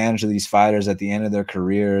take advantage of these fighters at the end of their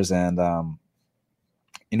careers, and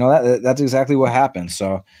that's exactly what happened.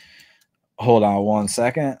 So hold on 1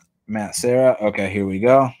 second. Matt Serra. Okay, here we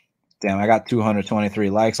go. Damn, I got 223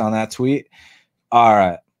 likes on that tweet. All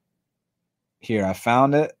right. Here, I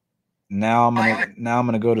found it. Now I'm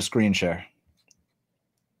gonna go to screen share.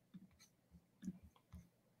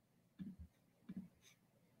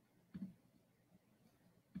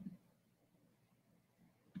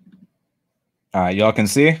 All right, y'all can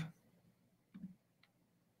see?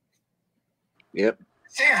 Yep.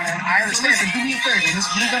 Sam, I understand. Listen, do me a favor.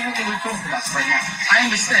 You don't know what we're talking about right now. I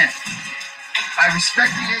understand. I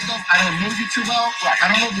respect Diego. I don't know you too well.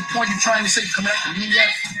 I don't know the point you're trying to say. You're coming after me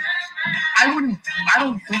yet.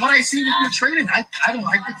 From what I see with your training, I think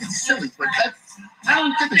it's silly, but I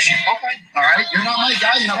don't give a shit. Okay. All right. You're not my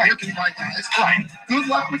guy. You're not working with my guys. Right. Good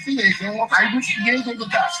luck with Diego. I wish Diego the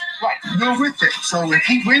best. Right. You're with it. So if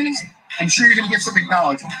he wins, I'm sure you're going to get some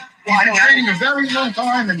acknowledgement. Well, I've been training a very long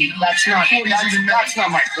time, and that's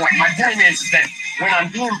not my point. My point is that when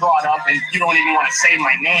I'm being brought up and you don't even want to say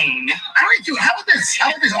my name. I don't do. How about this?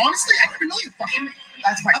 Honestly, I don't even know your fucking name.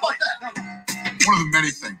 That's my. How about that? One of the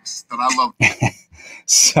many things that I love.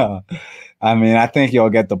 So, I mean, I think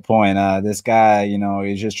you'll get the point. This guy,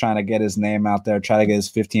 he's just trying to get his name out there, try to get his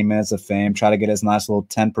 15 minutes of fame, try to get his nice little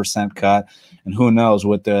 10% cut. And who knows,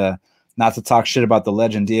 with the, not to talk shit about the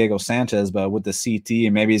legend Diego Sanchez, but with the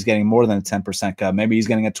CT, maybe he's getting more than a 10% cut. Maybe he's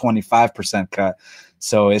getting a 25% cut.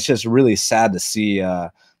 So it's just really sad to see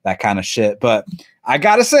that kind of shit. But I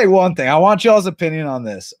got to say one thing. I want y'all's opinion on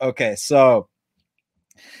this. Okay, so,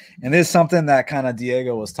 and this is something that kind of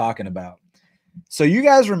Diego was talking about. So you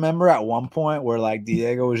guys remember at one point where like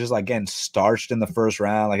Diego was just like getting starched in the first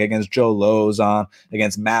round, like against Joe Lozon,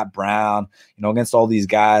 against Matt Brown, against all these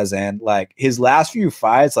guys. And like his last few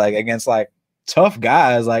fights, like against like tough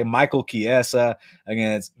guys like Michael Chiesa,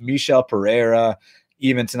 against Michel Pereira,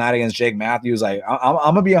 even tonight against Jake Matthews, like I'm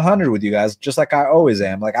gonna be 100 with you guys, just like I always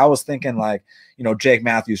am. Like I was thinking like, Jake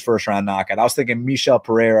Matthews first round knockout. I was thinking Michel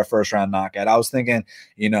Pereira first round knockout. I was thinking,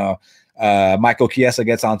 Michael Chiesa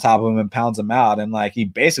gets on top of him and pounds him out. And like, he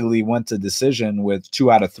basically went to decision with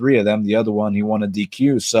 2 out of 3 of them. The other one, he won a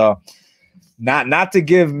DQ. So not to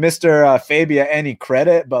give Mr. Fabia any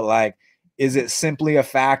credit, but like, is it simply a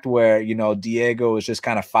fact where, Diego is just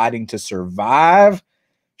kind of fighting to survive?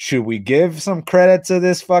 Should we give some credit to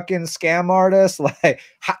this fucking scam artist? Like,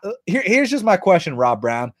 here's just my question, Rob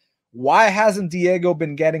Brown. Why hasn't Diego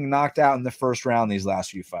been getting knocked out in the first round these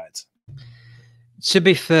last few fights? To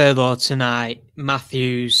be fair, though, tonight,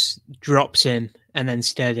 Matthews drops him and then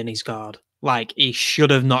stayed in his guard. Like, he should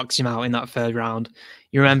have knocked him out in that third round.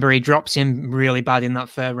 You remember he dropped him really bad in that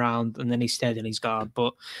third round and then he stayed in his guard.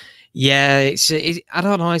 But, yeah, I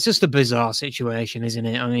don't know. It's just a bizarre situation, isn't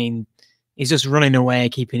it? I mean, he's just running away,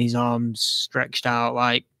 keeping his arms stretched out.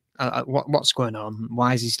 Like, what's going on?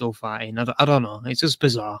 Why is he still fighting? I don't know. It's just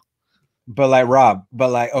bizarre. But like Rob,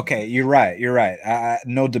 okay, you're right.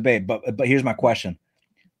 No debate. But here's my question: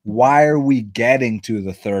 why are we getting to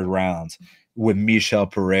the third rounds with Michel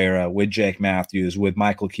Pereira, with Jake Matthews, with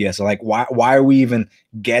Michael Chiesa? Like, why are we even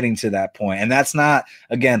getting to that point? And that's not,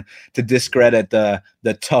 again, to discredit the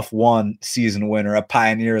tough one season winner, a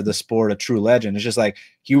pioneer of the sport, a true legend. It's just like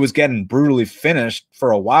he was getting brutally finished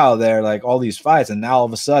for a while there, like all these fights, and now all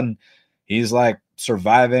of a sudden he's like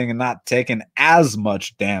surviving and not taking as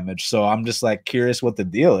much damage. So I'm just like curious what the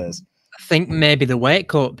deal is. I think maybe the weight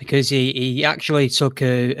cut, because he actually took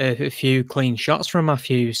a few clean shots from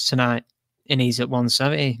Matthews tonight, and he's at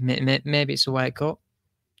 170. Maybe it's a weight cut,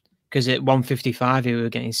 because at 155 he was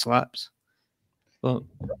getting slaps. But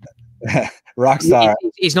Rockstar,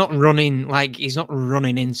 he's not running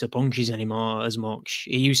into punches anymore as much.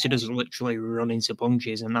 He used to just literally run into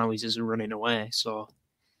punches, and now he's just running away. So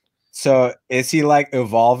is he like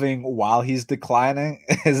evolving while he's declining?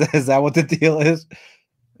 Is that what the deal is?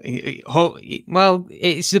 Well,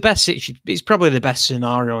 it's the best. It's probably the best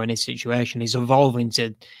scenario in his situation. He's evolving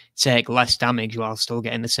to take less damage while still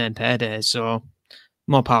getting the same payday. So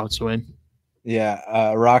more power to him. Yeah,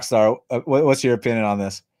 Rockstar, what's your opinion on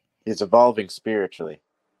this? He's evolving spiritually,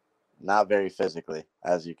 not very physically,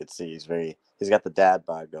 as you can see. He's got the dad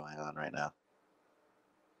bod going on right now.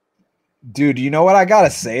 Dude, you know what I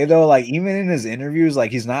gotta say though? Like, even in his interviews,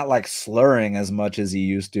 like he's not like slurring as much as he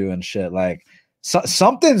used to and shit. Like,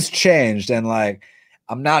 something's changed, and like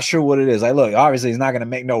I'm not sure what it is. Like, look, obviously he's not gonna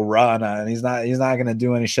make no run, and he's not gonna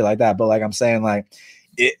do any shit like that. But like I'm saying, like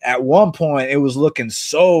at one point it was looking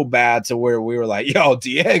so bad to where we were like, "Yo,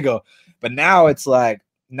 Diego," but now it's like,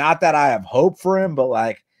 not that I have hope for him, but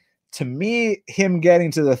like to me, him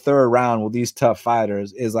getting to the third round with these tough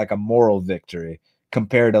fighters is like a moral victory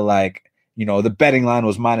compared to like, you know, the betting line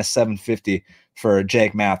was minus 750 for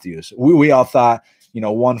Jake Matthews. We all thought, you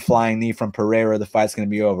know, one flying knee from Pereira, the fight's going to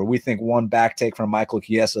be over. We think one back take from Michael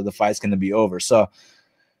Chiesa, the fight's going to be over. So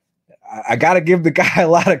I got to give the guy a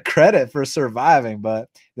lot of credit for surviving, but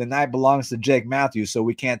the night belongs to Jake Matthews, so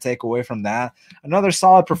we can't take away from that. Another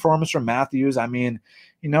solid performance from Matthews. I mean,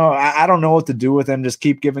 you know, I don't know what to do with him. Just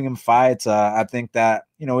keep giving him fights. I think that,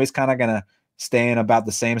 you know, he's kind of going to stay in about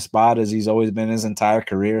the same spot as he's always been his entire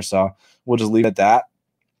career. So we'll just leave it at that.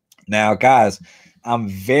 Now, guys, I'm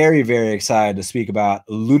very, very excited to speak about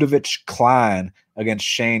Ludovic Klein against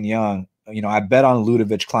Shane Young. You know, I bet on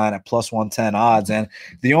Ludovic Klein at plus 110 odds. And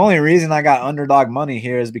the only reason I got underdog money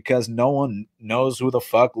here is because no one knows who the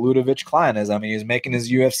fuck Ludovic Klein is. I mean, he's making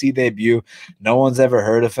his UFC debut. No one's ever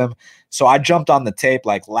heard of him. So I jumped on the tape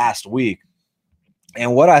like last week.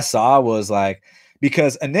 And what I saw was like,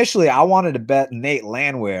 because initially I wanted to bet Nate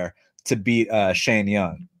Landwehr to beat Shane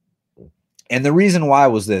Young. And the reason why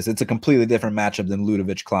was this. It's a completely different matchup than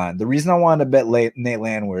Ludovic Klein. The reason I wanted to bet Nate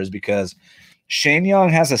Landwehr is because Shane Young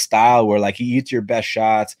has a style where like he eats your best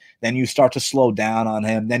shots, then you start to slow down on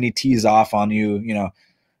him, then he tees off on you, you know,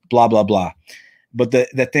 blah, blah, blah. But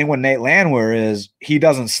the thing with Nate Landwehr is he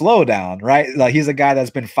doesn't slow down, right? Like he's a guy that's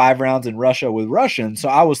been 5 rounds in Russia with Russians. So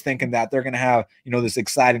I was thinking that they're going to have, you know, this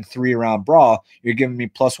exciting 3-round brawl. You're giving me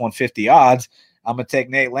plus 150 odds. I'm going to take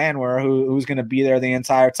Nate Landwehr, who's going to be there the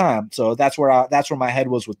entire time. So that's where my head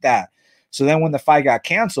was with that. So then when the fight got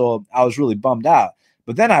canceled, I was really bummed out.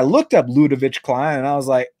 But then I looked up Ludovic Klein and I was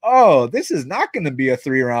like, oh, this is not going to be a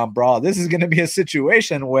 3-round brawl. This is going to be a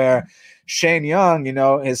situation where Shane Young, you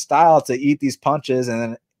know, his style to eat these punches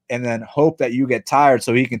and then hope that you get tired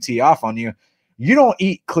so he can tee off on you. You don't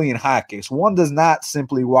eat clean high kicks. One does not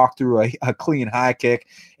simply walk through a clean high kick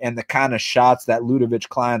and the kind of shots that Ludovic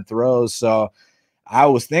Klein throws. So I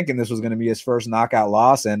was thinking this was going to be his first knockout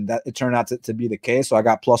loss, and that it turned out to be the case. So I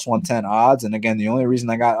got plus 110 odds. And again, the only reason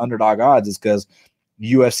I got underdog odds is because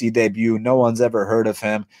UFC debut, no one's ever heard of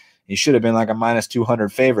him. He should have been like a minus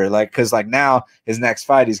 200 favorite. Like, because like now his next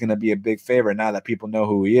fight, he's going to be a big favorite now that people know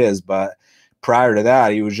who he is. But prior to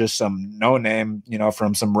that, he was just some no name, you know,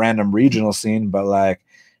 from some random regional scene. But like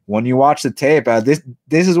when you watch the tape, this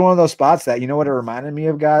is one of those spots that, you know what it reminded me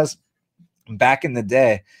of, guys? Back in the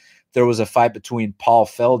day, there was a fight between Paul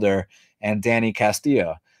Felder and Danny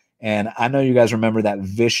Castillo. And I know you guys remember that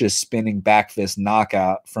vicious spinning back fist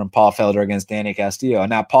knockout from Paul Felder against Danny Castillo.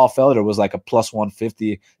 Now, Paul Felder was like a plus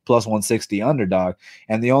 150, plus 160 underdog.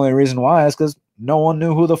 And the only reason why is because no one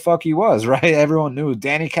knew who the fuck he was, right? Everyone knew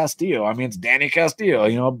Danny Castillo. I mean, it's Danny Castillo,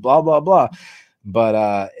 you know, blah, blah, blah.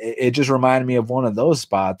 But it just reminded me of one of those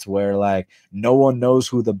spots where like no one knows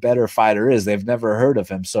who the better fighter is. They've never heard of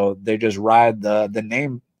him. So they just ride the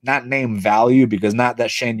name not name value, because not that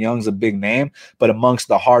Shane Young's a big name, but amongst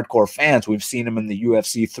the hardcore fans, we've seen him in the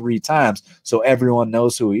UFC 3 times, so everyone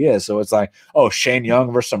knows who he is. So it's like, oh, Shane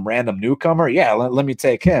Young versus some random newcomer? Yeah, let me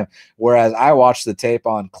take him. Whereas I watched the tape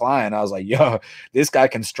on Klein, I was like, yo, this guy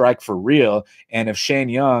can strike for real. And if Shane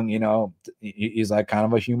Young, you know, he's like kind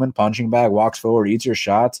of a human punching bag, walks forward, eats your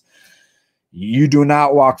shots, you do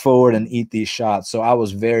not walk forward and eat these shots. So I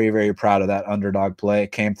was very, very proud of that underdog play.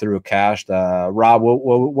 It came through cashed. Rob,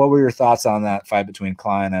 what were your thoughts on that fight between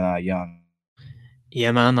Klein and Young?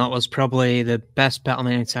 Yeah, man, that was probably the best bet on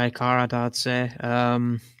the entire card, I'd say.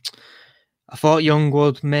 I thought Young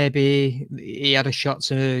would maybe, he had a shot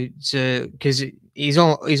to because he's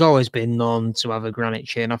always been known to have a granite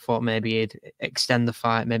chin. I thought maybe he'd extend the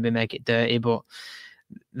fight, maybe make it dirty, but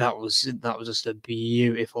that was just a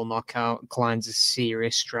beautiful knockout. Klein's a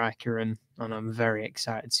serious striker, and I'm very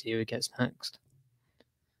excited to see who he gets next.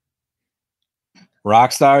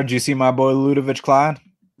 Rockstar, do you see my boy Ludovich Klein?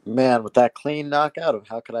 Man, with that clean knockout,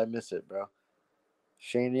 how could I miss it, bro?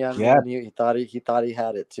 Shane Young, yeah, he thought he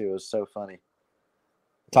had it too. It was so funny.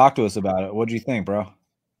 Talk to us about it. What do you think, bro?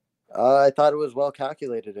 I thought it was well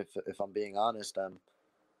calculated. If I'm being honest,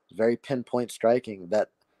 very pinpoint striking. That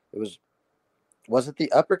it was it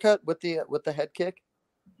the uppercut with the head kick?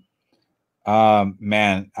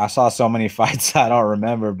 Man, I saw so many fights I don't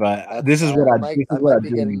remember, but this is what I might be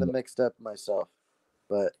getting them mixed up myself,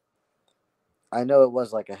 but I know it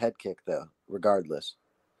was like a head kick though, regardless.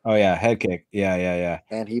 Oh yeah, head kick. Yeah.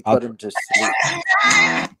 And he put him to sleep.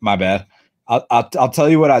 My bad. I'll tell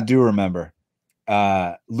you what I do remember.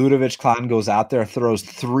 Ludovich Klein goes out there, throws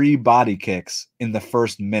 3 body kicks in the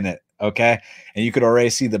first minute. Okay. And you could already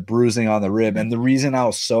see the bruising on the rib. And the reason I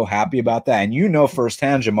was so happy about that, and you know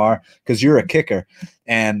firsthand, Jamar, because you're a kicker,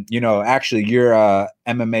 and you know, actually your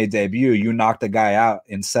MMA debut, you knocked a guy out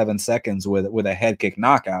in 7 seconds with a head kick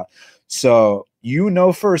knockout. So you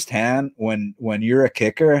know firsthand when you're a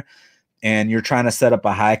kicker and you're trying to set up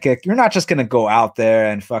a high kick, you're not just going to go out there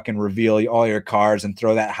and fucking reveal all your cards and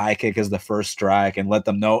throw that high kick as the first strike and let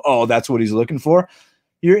them know, oh, that's what he's looking for.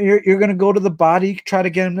 You're going to go to the body, try to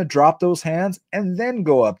get him to drop those hands, and then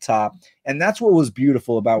go up top. And that's what was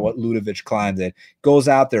beautiful about what Ludovich Klein did. Goes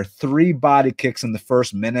out there, 3 body kicks in the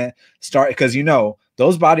first minute. Because you know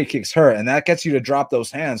those body kicks hurt, and that gets you to drop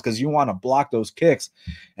those hands because you want to block those kicks.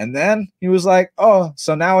 And then he was like, oh,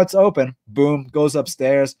 so now it's open. Boom, goes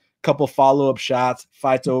upstairs. Couple follow-up shots,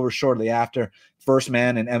 fights over shortly after. First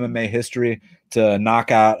man in MMA history to knock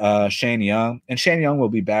out Shane Young. And Shane Young will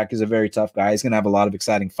be back. He's a very tough guy. He's going to have a lot of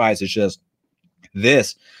exciting fights. It's just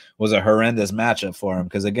this was a horrendous matchup for him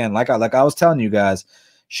because, again, like I was telling you guys,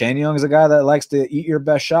 Shane Young is a guy that likes to eat your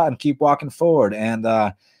best shot and keep walking forward. And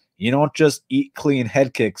you don't just eat clean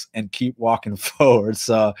head kicks and keep walking forward.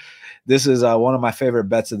 So this is one of my favorite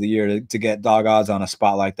bets of the year to get dog odds on a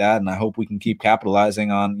spot like that. And I hope we can keep capitalizing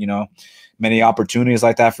on, you know, many opportunities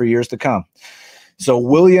like that for years to come. So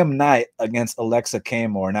William Knight against Alexa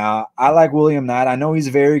Kmore. Now, I like William Knight. I know he's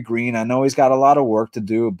very green. I know he's got a lot of work to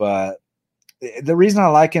do, but the reason I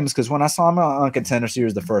like him is because when I saw him on Contender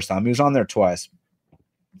Series the first time, he was on there twice.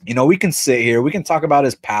 You know, we can sit here, we can talk about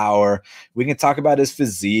his power, we can talk about his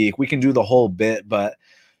physique, we can do the whole bit, but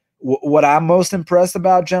what I'm most impressed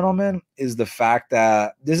about, gentlemen, is the fact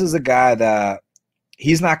that this is a guy that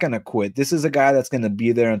he's not going to quit. This is a guy that's going to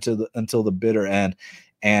be there until the bitter end.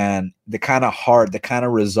 And the kind of heart, the kind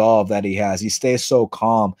of resolve that he has, he stays so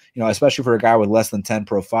calm, you know, especially for a guy with less than 10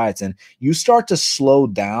 pro fights. And you start to slow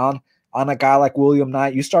down on a guy like William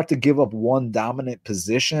Knight, you start to give up one dominant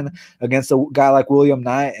position against a guy like William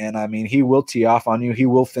Knight. And I mean, he will tee off on you. He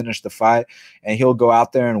will finish the fight and he'll go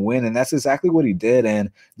out there and win. And that's exactly what he did.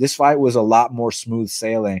 And this fight was a lot more smooth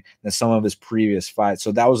sailing than some of his previous fights.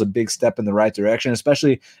 So that was a big step in the right direction,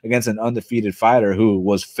 especially against an undefeated fighter who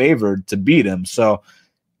was favored to beat him. So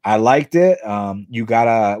I liked it. We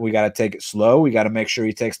gotta take it slow. We got to make sure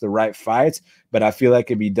he takes the right fights. But I feel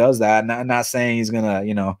like if he does that, not saying he's gonna,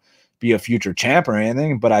 you know, be a future champ or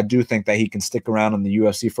anything, but I do think that he can stick around in the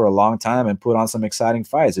UFC for a long time and put on some exciting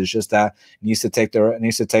fights. It's just that he needs to take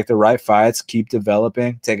the right fights, keep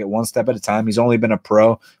developing, take it one step at a time. He's only been a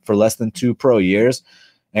pro for less than 2 full years,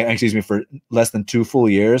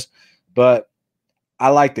 but I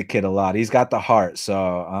like the kid a lot. He's got the heart,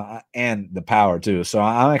 so and the power too. So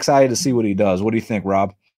I'm excited to see what he does. What do you think,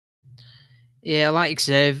 Rob? Yeah, like you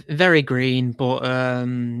said, very green, but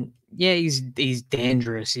yeah, he's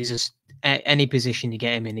dangerous. He's just any position you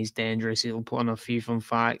get him in, he's dangerous. He'll put on a few fun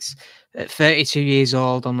fights. At 32 years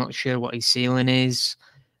old, I'm not sure what his ceiling is.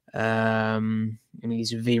 I mean,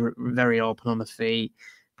 he's very, very open on the feet,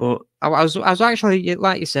 But I was actually,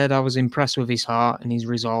 like you said, I was impressed with his heart and his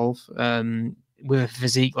resolve. With a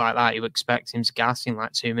physique like that, you expect him to gas in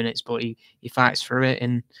like 2 minutes, but he fights through it,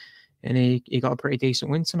 and he got a pretty decent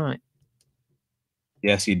win tonight.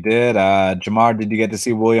 Yes, he did. Jamar, did you get to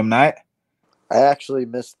see William Knight? I actually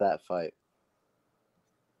missed that fight.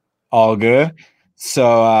 All good.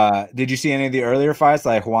 So, did you see any of the earlier fights,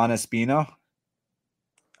 like Juan Espino?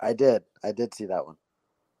 I did see that one.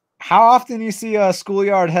 How often you see a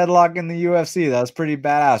schoolyard headlock in the UFC? That's pretty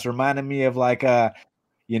badass. Reminded me of like my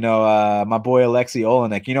boy Alexei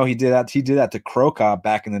Olenek. You know, he did that to Krokop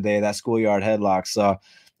back in the day, that schoolyard headlock. So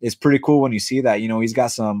it's pretty cool when you see that. You know, he's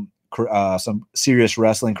got some serious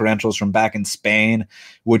wrestling credentials from back in Spain,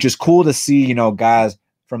 which is cool to see, you know, guys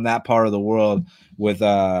from that part of the world with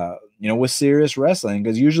with serious wrestling,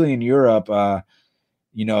 because usually in Europe,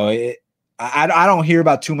 I don't hear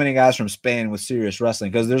about too many guys from Spain with serious wrestling,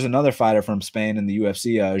 because there's another fighter from Spain in the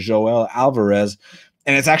UFC, Joel Alvarez,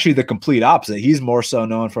 and it's actually the complete opposite. He's more so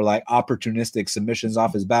known for like opportunistic submissions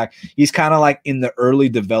off his back. He's kind of like in the early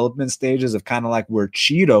development stages of kind of like where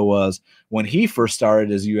Cheeto was when he first started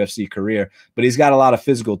his UFC career, but he's got a lot of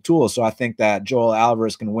physical tools. So I think that Joel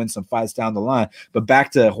Alvarez can win some fights down the line. But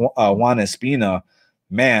back to Juan Espino,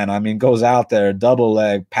 man, I mean, goes out there, double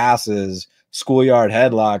leg passes, schoolyard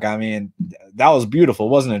headlock. I mean, that was beautiful,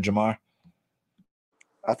 wasn't it, Jamar?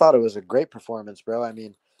 I thought it was a great performance, bro. I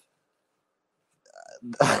mean,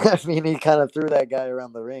 he kind of threw that guy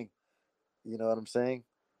around the ring. You know what I'm saying?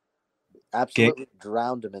 Absolutely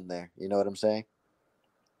drowned him in there. You know what I'm saying?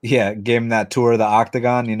 Yeah, gave him that tour of the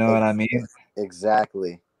octagon. You know what I mean?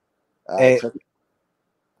 Exactly. Hey,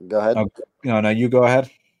 go ahead. No, you go ahead.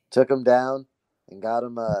 Took him down and got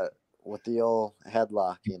him with the old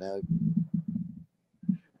headlock, you know.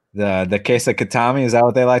 The case of Katami, is that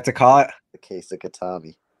what they like to call it? The case of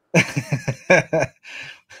Katami.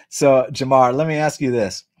 So, Jamar, let me ask you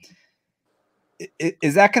this.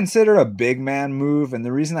 Is that considered a big man move? And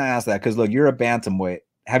the reason I ask that, because look, you're a bantamweight.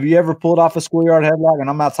 Have you ever pulled off a schoolyard headlock? And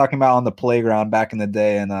I'm not talking about on the playground back in the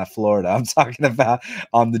day in Florida. I'm talking about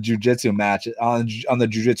on the jiu-jitsu match, on the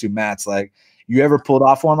jiu-jitsu mats. Like, you ever pulled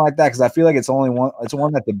off one like that? Because I feel like it's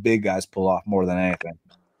one that the big guys pull off more than anything.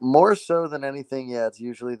 More so than anything, yeah, it's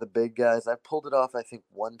usually the big guys. I pulled it off, I think,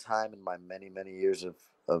 one time in my many, many years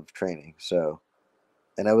of training. So,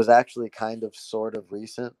 and it was actually kind of sort of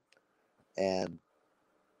recent. And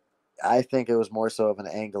I think it was more so of an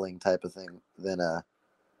angling type of thing than a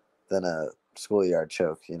schoolyard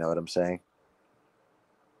choke. You know what I'm saying?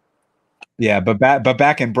 Yeah, but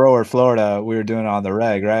back in Broward, Florida, we were doing it on the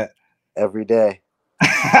reg, right? Every day.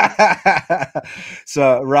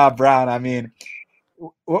 So, Rob Brown, I mean,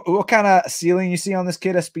 what kind of ceiling you see on this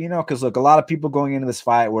kid Espino? Because look, a lot of people going into this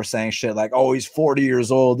fight were saying shit like, "Oh, he's 40 years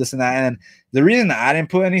old, this and that." And the reason that I didn't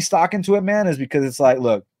put any stock into it, man, is because it's like,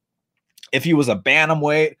 look, if he was a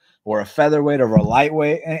bantamweight or a featherweight or a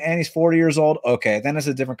lightweight and he's 40 years old, okay, then it's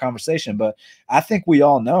a different conversation. But I think we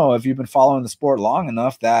all know, if you've been following the sport long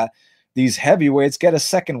enough, that these heavyweights get a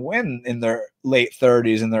second win in their late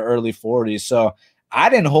 30s and their early 40s. So I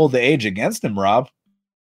didn't hold the age against him, Rob.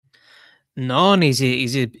 No, and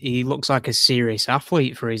he looks like a serious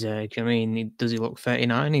athlete for his age. I mean, does he look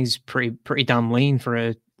 39? He's pretty damn lean for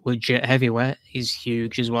a legit heavyweight. He's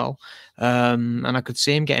huge as well. And I could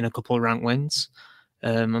see him getting a couple of rank wins.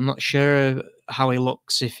 I'm not sure how he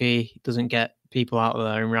looks if he doesn't get people out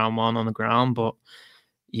there in round one on the ground, but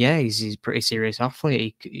yeah, he's a pretty serious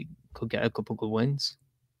athlete. He could get a couple of good wins.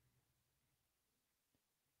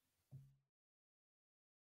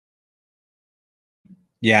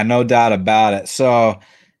 Yeah, no doubt about it. So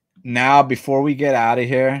now, before we get out of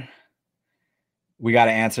here, we got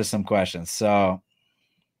to answer some questions. So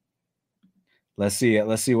let's see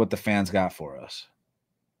what the fans got for us.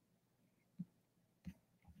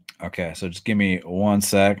 Okay, so just give me 1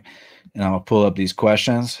 sec, and I'm gonna pull up these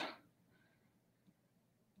questions.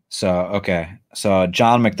 So, okay. So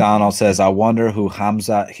John McDonald says, I wonder who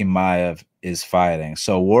Hamza Himayev is fighting.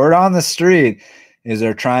 So word on the street is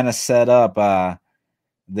they're trying to set up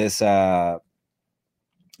this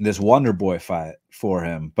Wonder Boy fight for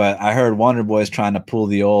him. But I heard Wonder Boy is trying to pull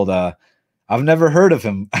the old I've never heard of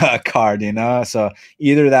him card, you know? So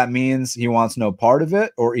either that means he wants no part of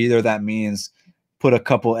it, or either that means put a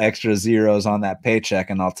couple extra zeros on that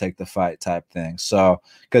paycheck and I'll take the fight type thing. So,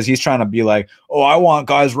 because he's trying to be like, oh, I want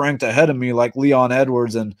guys ranked ahead of me like Leon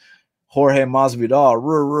Edwards and Jorge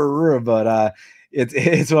Masvidal. But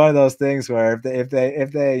it's one of those things where if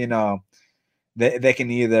they you know, they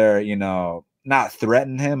can either, you know, not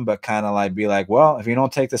threaten him, but kind of like be like, well, if you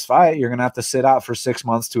don't take this fight, you're gonna have to sit out for 6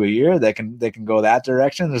 months to a year. They can go that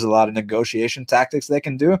direction. There's a lot of negotiation tactics they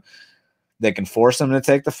can do. They can force him to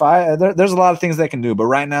take the fight. There's a lot of things they can do. But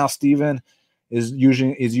right now, Steven is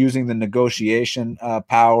using the negotiation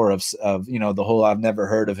power of the whole I've never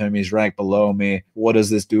heard of him. He's ranked below me. What does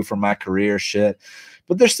this do for my career? Shit.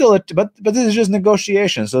 But there's still but this is just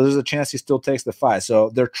negotiation. So there's a chance he still takes the fight. So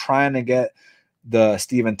they're trying to get the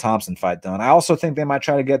Stephen Thompson fight done. I also think they might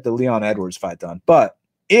try to get the Leon Edwards fight done. But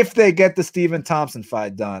if they get the Stephen Thompson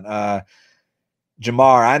fight done,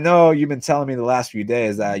 Jamar, I know you've been telling me the last few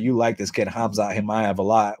days that you like this kid Khamzat Chimaev a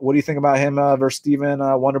lot. What do you think about him versus Stephen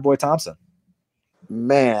Wonderboy Thompson?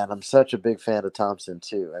 Man, I'm such a big fan of Thompson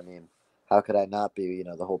too. I mean, how could I not be? You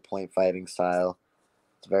know, the whole point fighting style.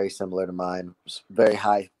 It's very similar to mine. It's very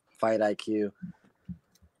high fight IQ.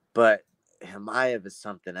 But Chimaev is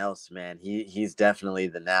something else, man. He's definitely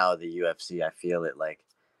the now of the UFC. I feel it. Like,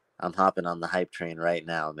 I'm hopping on the hype train right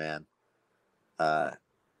now, man.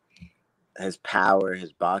 His power,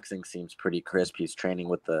 his boxing seems pretty crisp. He's training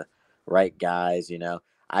with the right guys, you know.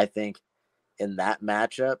 I think in that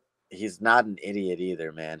matchup, he's not an idiot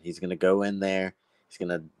either, man. He's going to go in there. He's going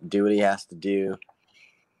to do what he has to do.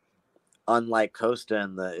 Unlike Costa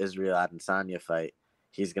in the Israel Adesanya fight,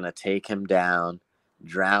 he's going to take him down,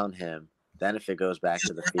 drown him. Then if it goes back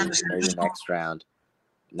to the feet, maybe next round.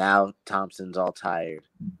 Now Thompson's all tired.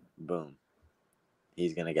 Boom.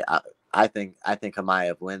 He's going to get I think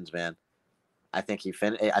Chimaev wins, man. I think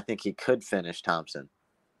he could finish Thompson.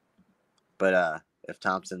 But if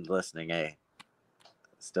Thompson's listening, hey,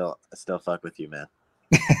 still fuck with you, man.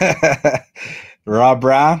 Rob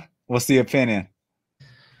Brown, what's the opinion?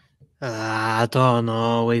 I don't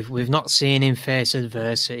know. We've not seen him face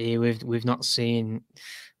adversity. We've not seen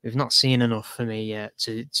enough for me yet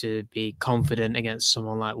to be confident against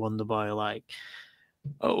someone like Wonderboy. Like,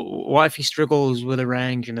 what if he struggles with a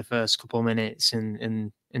range in the first couple of minutes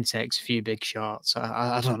and takes a few big shots?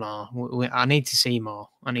 I don't know. I need to see more.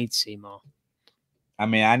 I need to see more. I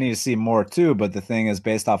mean, I need to see more too, but the thing is,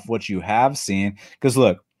 based off what you have seen, because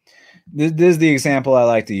look, this is the example I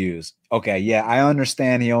like to use. Okay, yeah, I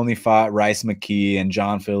understand he only fought Rice McKee and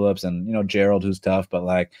John Phillips and, you know, Gerald, who's tough, but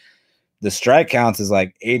like the strike counts is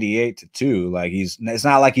like 88-2. Like it's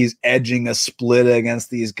not like he's edging a split against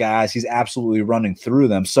these guys. He's absolutely running through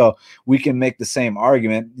them. So we can make the same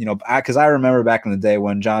argument, you know, because I remember back in the day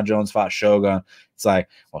when John Jones fought Shogun. It's like,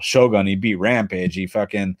 well, Shogun, he beat Rampage. He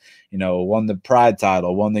fucking, you know, won the Pride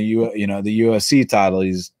title, won the UFC title.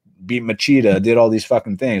 He's beat Machida, did all these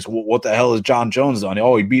fucking things. What the hell has John Jones done?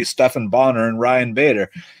 Oh, he beat Stephan Bonner and Ryan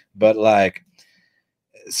Bader. But like,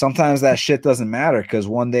 sometimes that shit doesn't matter because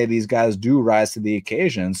one day these guys do rise to the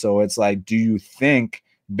occasion. So it's like, do you think,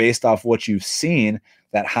 based off what you've seen,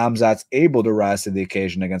 that Khamzat's able to rise to the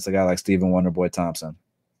occasion against a guy like Stephen Wonderboy Thompson?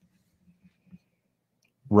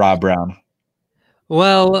 Rob Brown.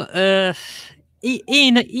 Well,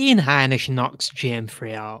 Ian Heinisch knocks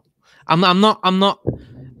GM3 out. I'm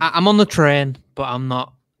on the train, but I'm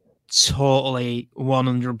not totally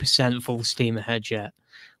 100% full steam ahead yet.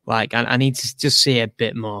 Like, I need to just see a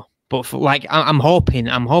bit more. But I'm hoping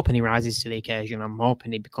he rises to the occasion. I'm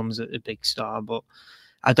hoping he becomes a big star. But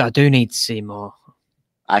I do need to see more.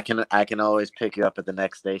 I can always pick you up at the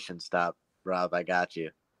next station stop, Rob. I got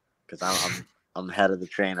you, because I'm ahead of the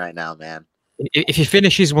train right now, man. If he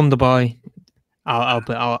finishes Wonderboy, I'll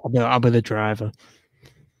be the driver.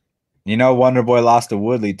 You know, Wonderboy lost to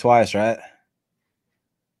Woodley twice, right?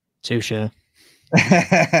 Touche.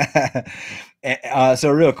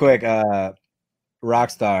 So real quick,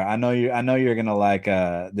 Rockstar, I know you're gonna like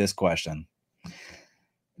this question.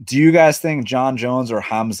 Do you guys think John Jones or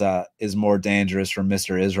Khamzat is more dangerous for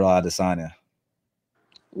Mr. Israel Adesanya?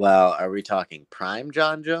 Well, are we talking prime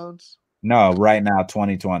John Jones? No, right now,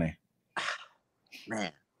 2020.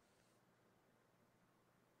 Man.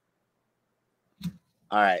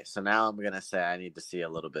 All right, so now I'm going to say I need to see a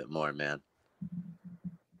little bit more, man.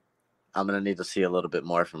 I'm going to need to see a little bit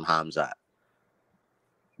more from Khamzat.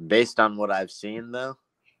 Based on what I've seen, though,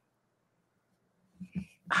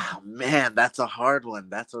 oh, man, that's a hard one.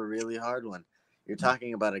 That's a really hard one. You're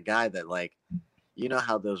talking about a guy that, like, you know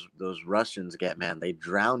how those Russians get, man. They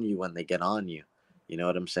drown you when they get on you. You know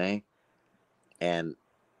what I'm saying? And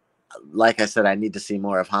like I said, I need to see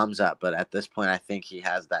more of Khamzat, but at this point, I think he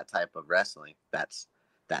has that type of wrestling. That's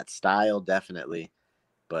that style, definitely.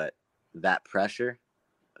 But that pressure,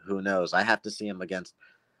 who knows? I have to see him against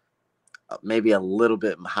maybe a little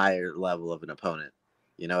bit higher level of an opponent.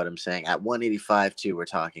 You know what I'm saying? At 185, too, we're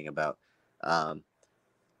talking about.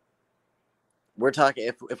 we're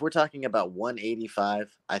talking if we're talking about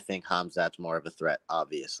 185, I think Khamzat's more of a threat.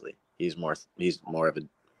 Obviously, he's more of a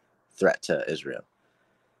threat to Israel.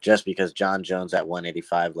 Just because John Jones at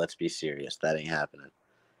 185, let's be serious, that ain't happening.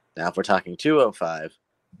 Now, if we're talking 205,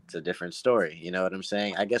 it's a different story. You know what I'm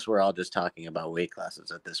saying? I guess we're all just talking about weight classes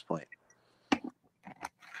at this point.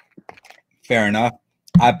 Fair enough.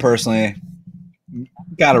 I personally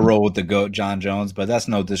got to roll with the GOAT, John Jones, but that's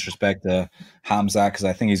no disrespect to Khamzat because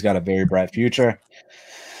I think he's got a very bright future.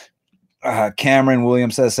 Cameron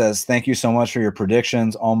Williams says, thank you so much for your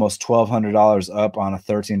predictions. Almost $1,200 up on a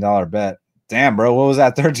 $13 bet. Damn, bro, what was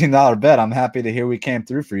that $13 bet? I'm happy to hear we came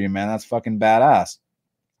through for you, man. That's fucking badass.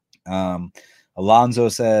 Alonzo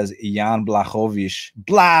says Jan Blachowicz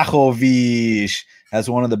has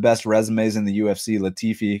one of the best resumes in the UFC.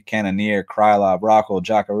 Latifi, Cannonier, Krylov, Rockhold,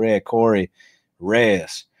 Jacare, Corey,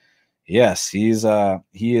 Reyes. Yes, he is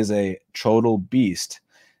a total beast.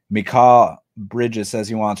 Mikhail Bridges says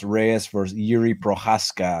he wants Reyes versus Yuri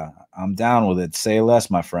Prohaska. I'm down with it. Say less,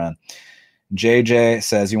 my friend. JJ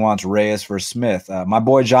says he wants Reyes versus Smith. My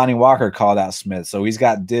boy Johnny Walker called out Smith, so he's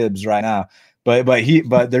got dibs right now. But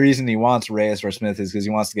the reason he wants Reyes versus Smith is because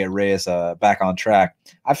he wants to get Reyes back on track.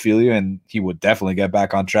 I feel you, and he would definitely get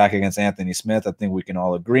back on track against Anthony Smith. I think we can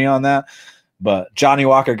all agree on that. But Johnny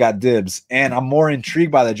Walker got dibs, and I'm more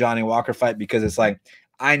intrigued by the Johnny Walker fight because it's like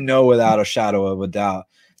I know without a shadow of a doubt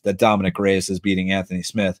that Dominic Reyes is beating Anthony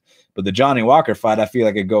Smith. But the Johnny Walker fight, I feel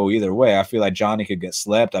like it could go either way. I feel like Johnny could get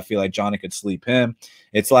slept. I feel like Johnny could sleep him.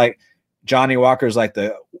 It's like Johnny Walker's like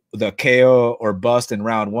the KO or bust in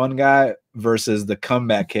round one guy versus the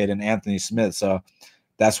comeback kid in Anthony Smith. So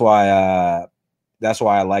that's why I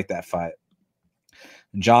like that fight.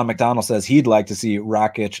 John McDonald says he'd like to see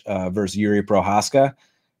Rakic versus Yuri Prohaska.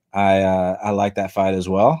 I like that fight as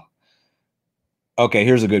well. Okay,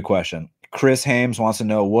 here's a good question. Chris Hames wants to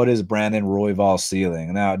know, what is Brandon Royval's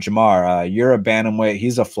ceiling? Now, Jamar, you're a bantamweight.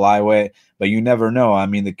 He's a flyweight, but you never know. I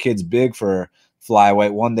mean, the kid's big for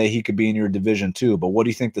flyweight. One day he could be in your division too. But what do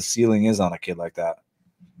you think the ceiling is on a kid like that?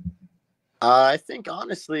 I think,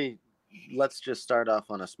 honestly, let's just start off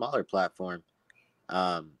on a smaller platform.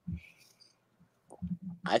 I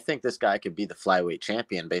think this guy could be the flyweight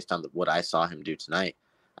champion based on what I saw him do tonight.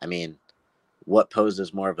 I mean, what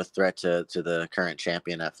poses more of a threat to the current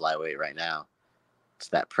champion at flyweight right now? It's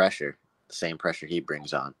that pressure, the same pressure he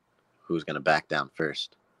brings on. Who's going to back down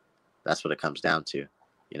first? That's what it comes down to,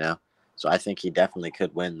 you know? So I think he definitely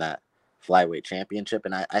could win that flyweight championship.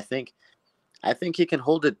 And I think he can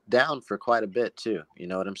hold it down for quite a bit too. You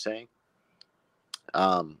know what I'm saying?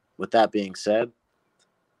 With that being said,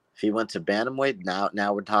 if he went to bantamweight,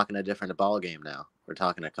 now we're talking a different ball game now. We're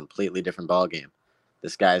talking a completely different ball game.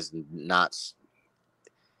 This guy's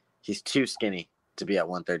he's too skinny to be at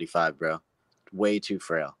 135, bro. Way too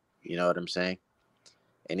frail. You know what I'm saying?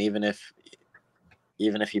 And even if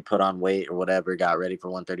he put on weight or whatever, got ready for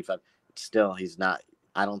 135, still he's not.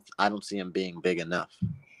 I don't see him being big enough,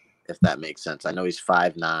 if that makes sense. I know he's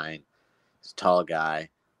 5'9", he's a tall guy,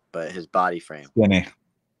 but his body frame, skinny.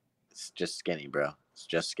 It's just skinny, bro. It's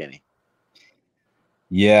just skinny.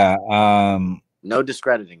 Yeah. No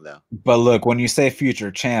discrediting though. But look, when you say future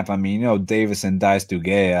champ, I mean, you know, Davison Dice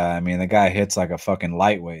Dugea, I mean, the guy hits like a fucking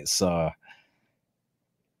lightweight. So,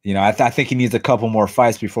 you know, I think he needs a couple more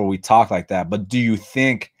fights before we talk like that. But do you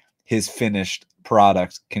think his finished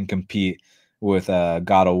product can compete with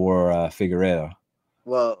God of War Figueiredo?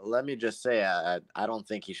 Well, let me just say, I don't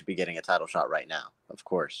think he should be getting a title shot right now. Of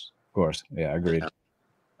course. Yeah, agreed.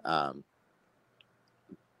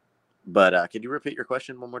 But could you repeat your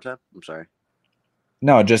question one more time? I'm sorry.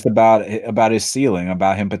 No, just about his ceiling,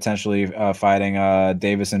 about him potentially fighting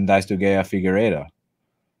Davison Dice Dugea Figueiredo.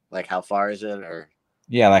 Like, how far is it? Or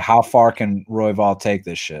yeah, like how far can Royval take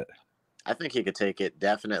this shit? I think he could take it,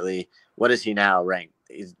 definitely. What is he now ranked?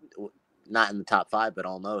 He's not in the top 5, but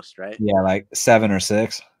almost, right? Yeah, like 7 or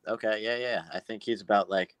 6. Okay, yeah. I think he's about,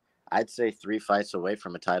 like, I'd say 3 fights away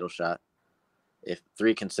from a title shot. If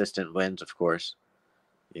 3 consistent wins, of course,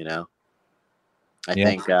 you know. I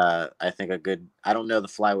think a good. I don't know the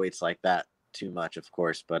flyweights like that too much, of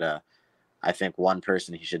course, but I think one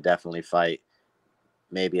person he should definitely fight,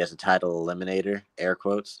 maybe as a title eliminator, air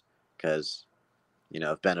quotes, because you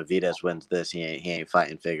know if Benavidez wins this, he ain't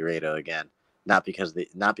fighting Figueiredo again. Not because the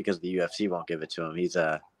UFC won't give it to him. He's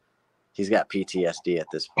got PTSD at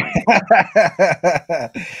this point.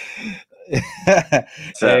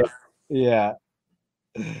 So yeah.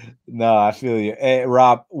 No, I feel you. Hey,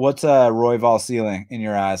 Rob, what's Royval's ceiling in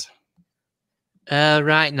your eyes?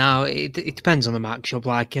 Right now, it depends on the matchup.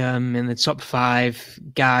 Like in the top 5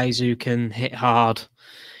 guys who can hit hard,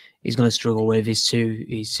 he's going to struggle with. He's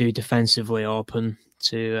too defensively open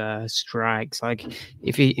to strikes. Like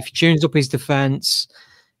if he tunes up his defense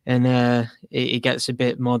and he gets a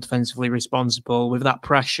bit more defensively responsible with that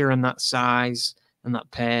pressure and that size and that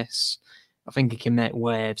pace, I think he can make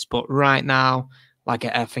waves. But right now, like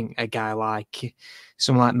I think a guy like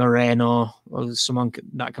someone like Moreno or someone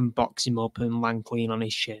that can box him up and land clean on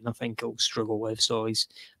his chin, I think he'll struggle with. So I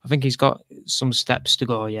think he's got some steps to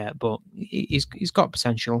go yet, but he's got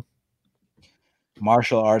potential.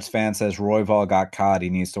 Martial arts fan says Royval got caught. He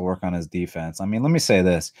needs to work on his defense. I mean, let me say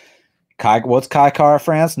this. What's Kai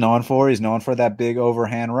Kara-France known for? He's known for that big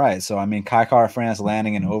overhand right. So, I mean, Kai Kara-France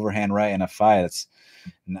landing an overhand right in a fight,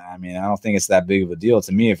 I don't think it's that big of a deal.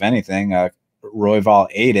 To me, if anything, Royval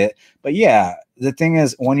ate it. But, yeah, the thing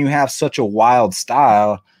is, when you have such a wild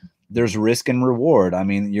style, there's risk and reward. I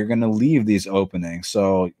mean, you're going to leave these openings.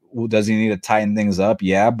 So, does he need to tighten things up?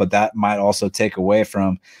 Yeah, but that might also take away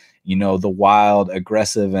from, the wild,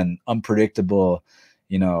 aggressive, and unpredictable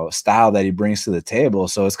style that he brings to the table.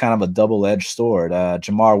 So it's kind of a double-edged sword.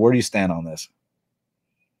 Jamar, where do you stand on this?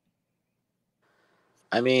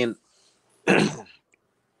 I mean, you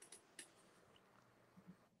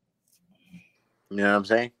know what I'm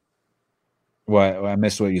saying? What? I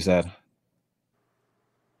missed what you said.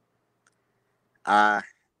 Dang.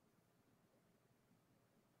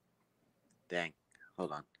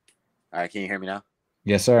 Hold on. All right, can you hear me now?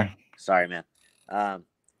 Yes, sir. Sorry, man.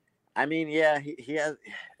 I mean, yeah, he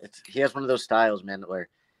has one of those styles, man, where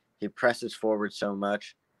he presses forward so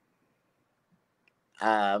much.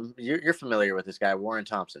 You're familiar with this guy, Warren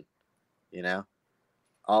Thompson,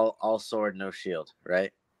 all sword, no shield,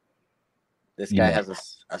 right? This guy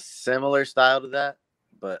has a similar style to that,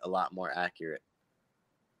 but a lot more accurate.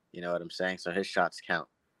 You know what I'm saying? So his shots count.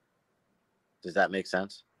 Does that make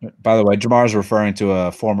sense? By the way, Jamar is referring to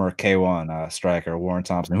a former K1 striker, Warren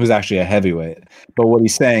Thompson, who's actually a heavyweight. But what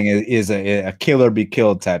he's saying is a killer be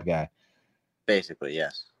killed type guy. Basically,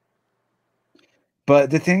 yes. But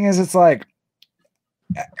the thing is, it's like,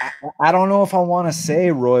 I don't know if I want to say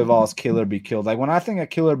Royval's killer be killed. Like, when I think of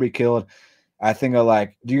killer be killed, I think of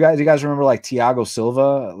like, do you guys remember like Thiago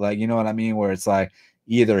Silva? Like, you know what I mean? Where it's like,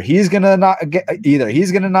 either he's gonna knock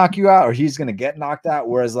you out or he's gonna get knocked out.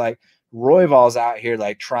 Whereas like Royval's out here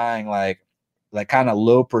like trying like kind of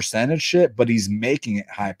low percentage shit, but he's making it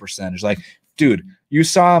high percentage. Like, dude, you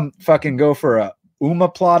saw him fucking go for a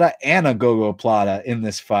omoplata and a gogoplata in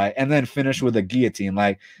this fight, and then finish with a guillotine.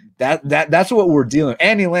 Like that's what we're dealing with.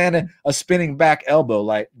 And he landed a spinning back elbow.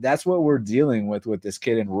 Like, that's what we're dealing with this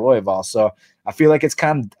kid in Royval. So I feel like it's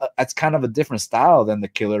kind of a different style than the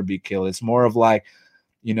killer be killed. It's more of like,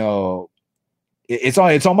 it's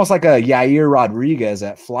almost like a Yair Rodriguez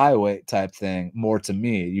at flyweight type thing, more to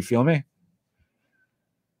me. You feel me?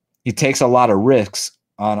 He takes a lot of risks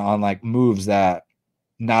on like moves that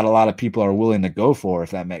not a lot of people are willing to go for,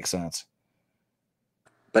 if that makes sense.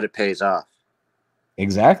 But it pays off.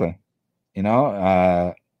 Exactly.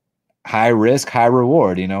 High risk, high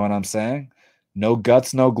reward. You know what I'm saying? No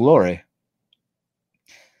guts, no glory.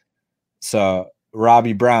 So,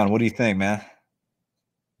 Robbie Brown, what do you think, man?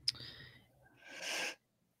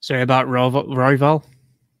 Sorry, about Royval?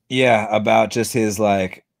 Yeah, about just his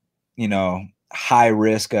like, high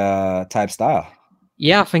risk type style.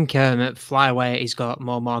 Yeah, I think at flyweight he's got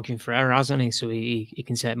more margin for error, hasn't he? So he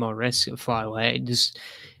can take more risk at flyweight.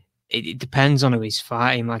 It depends on who he's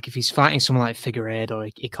fighting. Like, if he's fighting someone like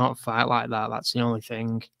Figueiredo, he can't fight like that. That's the only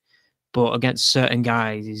thing. But against certain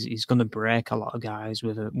guys, he's going to break a lot of guys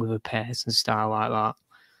with a pace and style like that.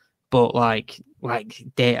 But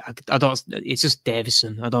it's just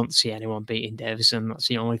Davison. I don't see anyone beating Davison. That's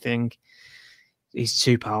the only thing. He's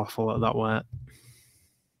too powerful at that weight.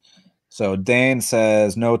 So Dane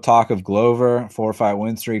says, no talk of Glover, 4-fight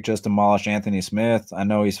win streak, just demolished Anthony Smith. I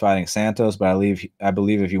know he's fighting Santos, but I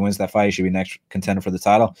believe if he wins that fight, he should be next contender for the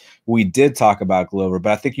title. We did talk about Glover,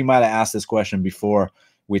 but I think you might have asked this question before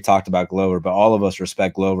we talked about Glover, but all of us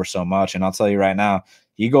respect Glover so much. And I'll tell you right now,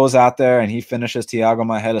 he goes out there and he finishes Thiago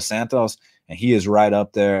Maeda Santos, and he is right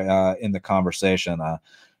up there in the conversation.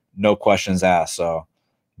 No questions asked. So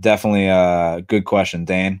definitely a good question,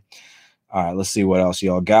 Dane. All right, let's see what else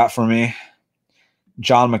y'all got for me.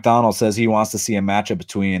 John McDonald says he wants to see a matchup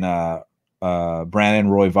between Brandon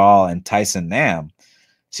Royval and Tyson Nam.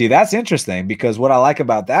 See, that's interesting, because what I like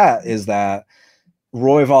about that is that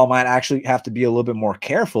Royval might actually have to be a little bit more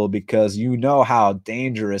careful, because you know how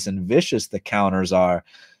dangerous and vicious the counters are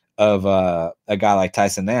of a guy like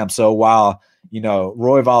Tyson Nam. So while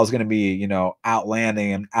Royval is going to be,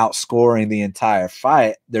 outlanding and outscoring the entire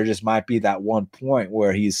fight, there just might be that one point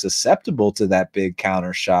where he's susceptible to that big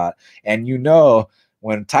counter shot. And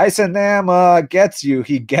when Tyson Nam gets you,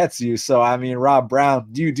 he gets you. So I mean, Rob Brown,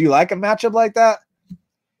 do you like a matchup like that?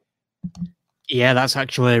 Yeah, that's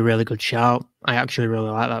actually a really good shout. I actually really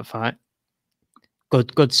like that fight.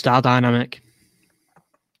 Good star dynamic.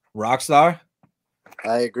 Rockstar?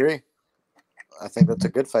 I agree. I think that's a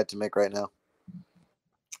good fight to make right now.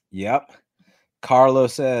 Yep.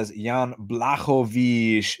 Carlos says Jan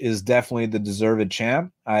Blachowicz is definitely the deserved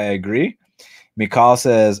champ. I agree. Mikhail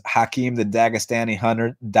says Hakeem the Dagestani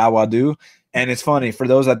hunter Dawodu. And it's funny, for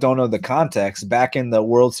those that don't know the context, back in the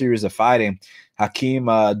World Series of Fighting, Hakeem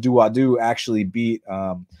Dawodu actually beat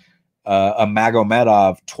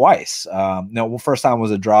Magomedov twice. No, first time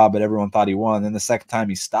was a draw, but everyone thought he won. Then the second time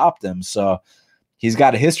he stopped him. So he's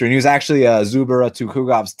got a history. And he was actually Zubera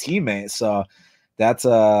Tukhugov's teammate. So that's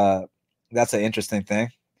an interesting thing.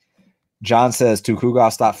 John says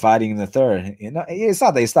Tukhugov stopped fighting in the third. You know, it's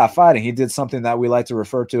not that he stopped fighting. He did something that we like to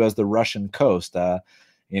refer to as the Russian coast.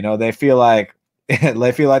 They feel like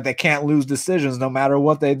they can't lose decisions no matter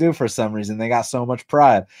what they do for some reason. They got so much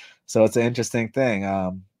pride. So it's an interesting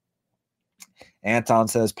thing. Anton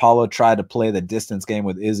says Paulo tried to play the distance game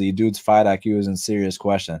with Izzy. Dude's fight IQ is in serious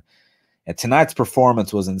question. And tonight's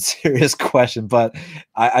performance was in serious question, but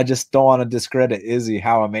I just don't want to discredit Izzy,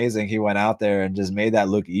 how amazing he went out there and just made that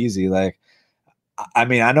look easy. Like, I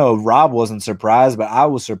mean, I know Rob wasn't surprised, but I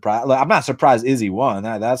was surprised. Like, I'm not surprised Izzy won.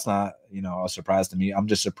 That's not, a surprise to me. I'm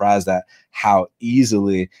just surprised at how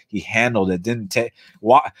easily he handled it. Didn't take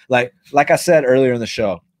like I said earlier in the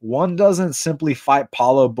show, one doesn't simply fight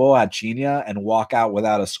Paulo Boachinia and walk out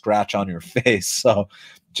without a scratch on your face. So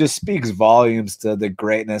just speaks volumes to the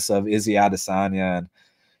greatness of Izzy Adesanya, and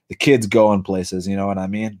the kid's going places, you know what I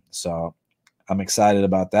mean? So I'm excited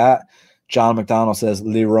about that. John McDonald says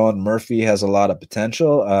Leron Murphy has a lot of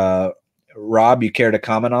potential. Rob, you care to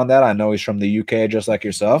comment on that? I know he's from the UK just like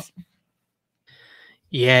yourself.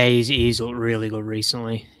 Yeah, he's looked really good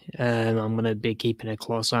recently. I'm going to be keeping a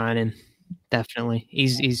close eye on him. Definitely.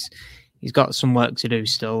 He's got some work to do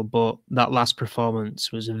still, but that last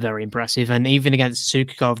performance was very impressive. And even against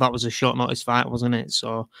Sukakov, that was a short notice fight, wasn't it?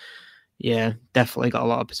 So, yeah, definitely got a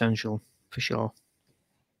lot of potential for sure.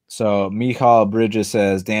 So, Michal Bridges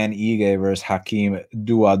says Dan Ige versus Hakeem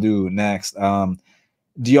Dawodu next.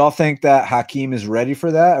 Do y'all think that Hakeem is ready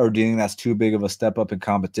for that, or do you think that's too big of a step up in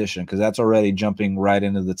competition? Because that's already jumping right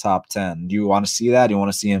into the top 10. Do you want to see that? Do you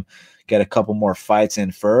want to see him get a couple more fights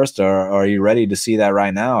in first, or are you ready to see that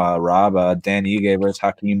right now, Rob? Dan Ige versus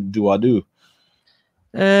Hakeem Dawodu.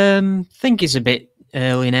 Think it's a bit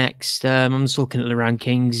early next. I'm just looking at the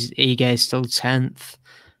rankings. Ige is still 10th.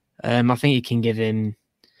 I think you can give him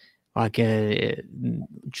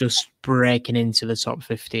just breaking into the top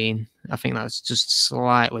 15. I think that's just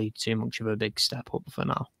slightly too much of a big step up for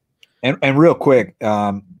now. And real quick,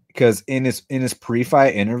 because in his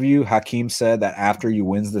pre-fight interview, Hakeem said that after he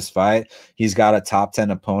wins this fight, he's got a top 10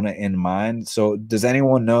 opponent in mind. So does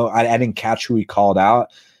anyone know? I didn't catch who he called out.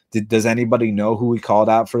 Does anybody know who he called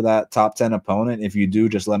out for that top 10 opponent? If you do,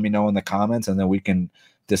 just let me know in the comments, and then we can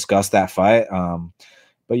discuss that fight.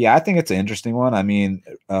 But yeah, I think it's an interesting one. I mean,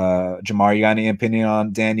 Jamar, you got any opinion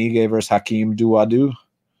on Dan Ige versus Hakeem Dawodu?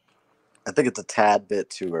 I think it's a tad bit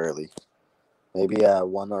too early. Maybe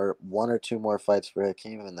one or two more fights for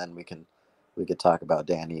Hakeem, and then we could talk about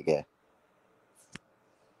Dan Ige.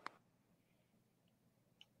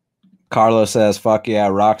 Carlos says, "Fuck yeah,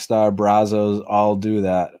 Rockstar, Brazos, all do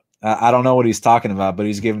that." I don't know what he's talking about, but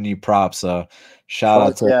he's giving you props. So shout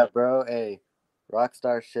out to yeah, bro. Hey,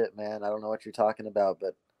 Rockstar shit, man. I don't know what you're talking about,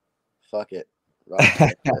 but fuck it.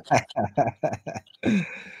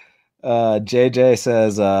 JJ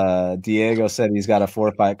says Diego said he's got a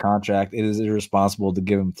 4-fight contract. It is irresponsible to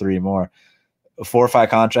give him 3 more. A 4-fight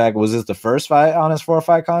contract. Was this the first fight on his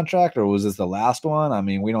 4-fight contract, or was this the last one? I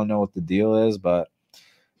mean, we don't know what the deal is, but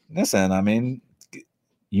listen, I mean,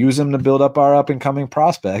 use him to build up our up-and-coming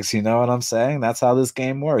prospects. You know what I'm saying? That's how this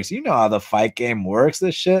game works. You know how the fight game works.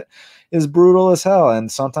 This shit is brutal as hell,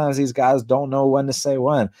 and sometimes these guys don't know when to say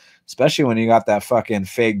when, especially when you got that fucking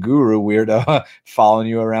fake guru weirdo following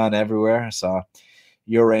you around everywhere. So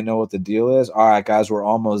you already know what the deal is. All right, guys, we're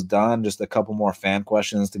almost done. Just a couple more fan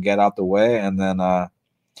questions to get out the way, and then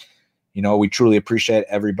we truly appreciate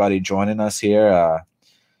everybody joining us here.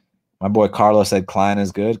 My boy Carlos said Klein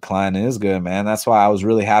is good. Klein is good, man. That's why I was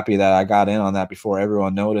really happy that I got in on that before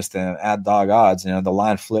everyone noticed, and at dog odds, the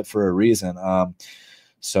line flipped for a reason.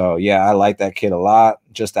 So yeah, I like that kid a lot.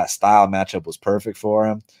 Just that style matchup was perfect for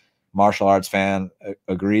him. Martial arts fan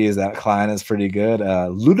agrees that Klein is pretty good.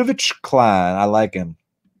 Ludovic Klein, I like him.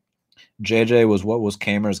 JJ was what was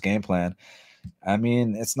Kamer's game plan? I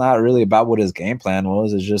mean, it's not really about what his game plan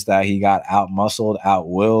was. It's just that he got out-muscled,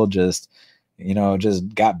 out-willed, just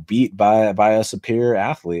got beat by a superior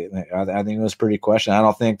athlete. I think it was pretty questionable. I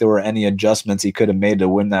don't think there were any adjustments he could have made to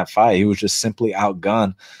win that fight. He was just simply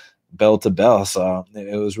outgunned bell to bell. So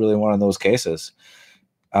it was really one of those cases.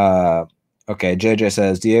 Okay, JJ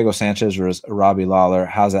says Diego Sanchez versus Robbie Lawler.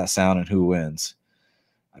 How's that sound and who wins?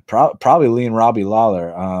 I'd probably lean Robbie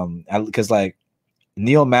Lawler. Because like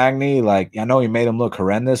Neil Magny, like I know he made him look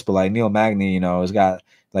horrendous, but like Neil Magny, has got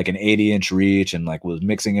like an 80-inch reach and like was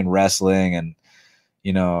mixing in wrestling, and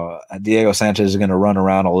Diego Sanchez is going to run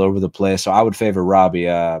around all over the place. So I would favor Robbie.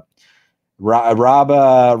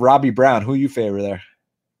 Robbie Brown, who you favor there?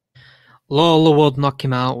 Lawler would knock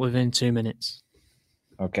him out within 2 minutes.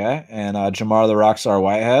 Okay, and Jamar the Rockstar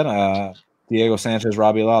Whitehead, Diego Sanchez,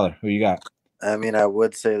 Robbie Lawler. Who you got? I mean, I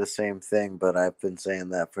would say the same thing, but I've been saying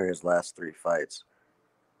that for his last 3 fights.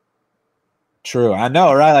 True, I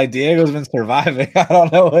know, right? Like Diego's been surviving. I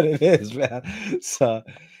don't know what it is, man. So,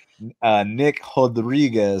 Nick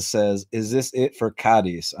Rodriguez says, "Is this it for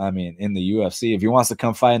Cadiz? I mean, in the UFC, if he wants to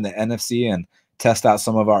come fight in the NFC and test out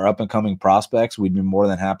some of our up and coming prospects, we'd be more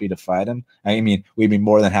than happy to fight him. I mean, we'd be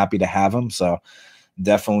more than happy to have him. So,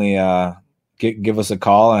 definitely, give us a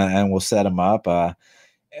call and we'll set him up."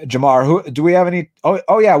 Jamar, who do we have any?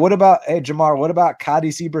 Oh yeah. What about Jamar? What about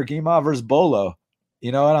Cadiz Ibragimov versus Bolo?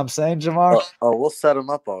 You know what I'm saying, Jamar? Oh, we'll set him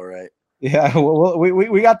up all right. Yeah,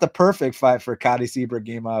 we got the perfect fight for Cadiz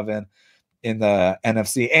Ibragimov in the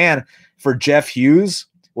NFC. And for Jeff Hughes,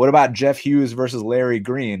 what about Jeff Hughes versus Larry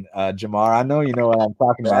Green? Jamar, I know you know what I'm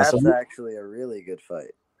talking about. That's actually a really good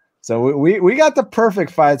fight. So we got the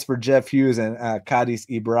perfect fights for Jeff Hughes and Cadiz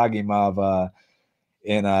Ibragimov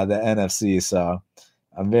in the NFC. So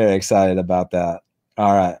I'm very excited about that.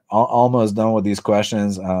 All right, almost done with these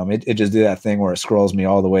questions. It just did that thing where it scrolls me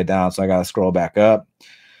all the way down, so I got to scroll back up.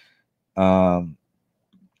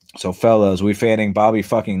 So fellas, we fading Bobby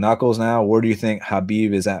fucking Knuckles now. Where do you think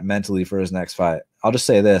Khabib is at mentally for his next fight? I'll just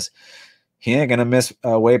say this: he ain't gonna miss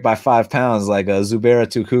weight by 5 pounds like Zubaira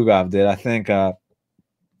Tukhugov did. I think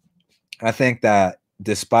that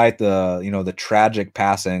despite the tragic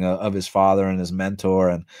passing of his father and his mentor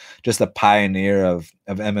and just a pioneer of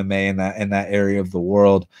MMA in that area of the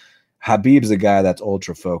world, Khabib's a guy that's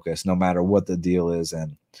ultra focused no matter what the deal is,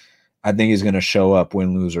 and I think he's going to show up,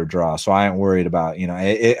 win, lose, or draw. So I ain't worried about,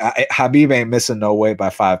 Khabib ain't missing no weight by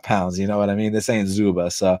 5 pounds. You know what I mean? This ain't Zuba.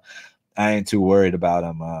 So I ain't too worried about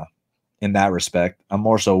him in that respect. I'm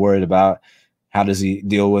more so worried about how does he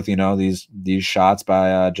deal with, these shots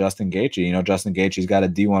by Justin Gaethje. Justin Gaethje's got a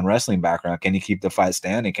D1 wrestling background. Can he keep the fight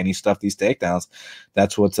standing? Can he stuff these takedowns?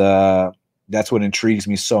 That's what intrigues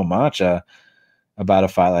me so much about a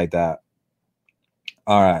fight like that.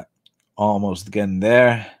 All right. Almost getting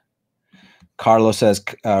there. Carlos says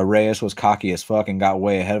Reyes was cocky as fuck and got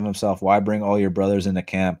way ahead of himself. Why bring all your brothers into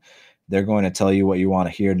camp? They're going to tell you what you want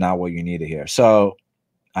to hear, not what you need to hear. So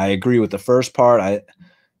I agree with the first part. I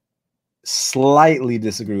slightly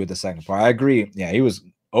disagree with the second part. I agree. Yeah, he was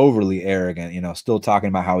overly arrogant, still talking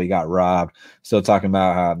about how he got robbed, still talking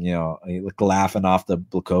about how, laughing off the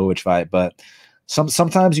Blachowicz fight. But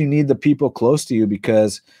sometimes you need the people close to you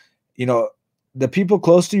because, the people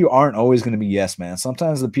close to you aren't always going to be yes, man.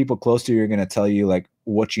 Sometimes the people close to you are going to tell you like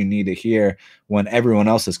what you need to hear when everyone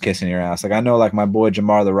else is kissing your ass. Like I know like my boy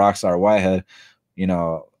Jamar the Rockstar Whitehead,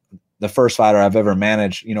 the first fighter I've ever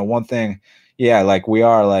managed, one thing, yeah, like we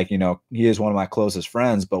are like, he is one of my closest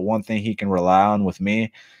friends, but one thing he can rely on with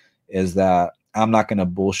me is that I'm not going to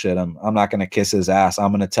bullshit him. I'm not going to kiss his ass.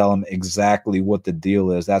 I'm going to tell him exactly what the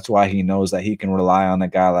deal is. That's why he knows that he can rely on a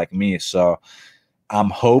guy like me. So I'm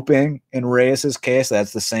hoping in Reyes's case,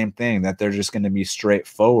 that's the same thing, that they're just going to be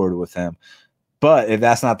straightforward with him. But if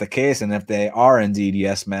that's not the case, and if they are indeed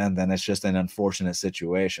yes, man, then it's just an unfortunate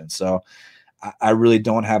situation. So I really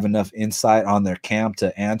don't have enough insight on their camp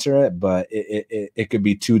to answer it, but it could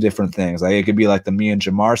be two different things. Like it could be like the me and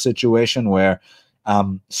Jamar situation where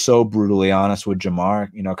I'm so brutally honest with Jamar,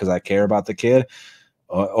 because I care about the kid.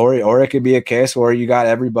 Or it could be a case where you got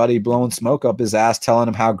everybody blowing smoke up his ass, telling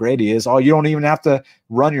him how great he is. Oh, you don't even have to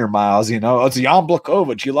run your miles, It's Jan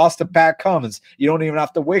Blachowicz. You lost to Pat Cummins. You don't even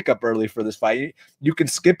have to wake up early for this fight. You can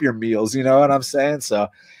skip your meals, you know what I'm saying? So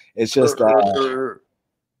it's just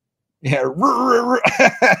yeah,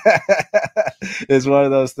 it's one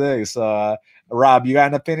of those things. So Rob, you got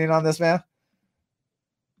an opinion on this, man?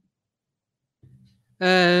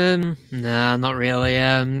 Nah, not really.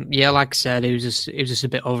 Yeah, like I said, it was just a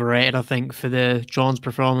bit overrated, I think, for the Jones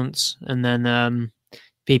performance, and then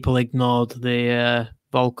people ignored the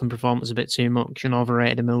Volkan performance a bit too much and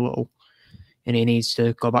overrated him a little. and he needs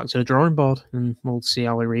to go back to the drawing board, and we'll see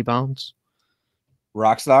how he rebounds.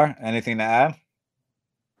 Rockstar, anything to add?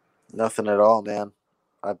 Nothing at all, man.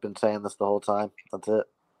 I've been saying this the whole time. That's it.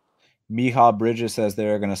 Mihal Bridges says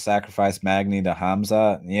they're going to sacrifice Magni to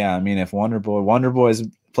Hamza. Yeah, I mean, if Wonder Boy is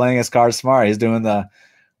playing his card smart, he's doing the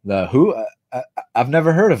who? I've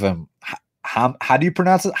never heard of him. How do you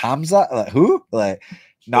pronounce it? Hamza? Like, who? Like,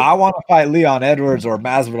 no, I want to fight Leon Edwards or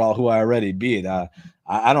Masvidal, who I already beat. I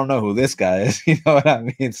don't know who this guy is. You know what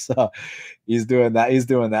I mean? So he's doing that. He's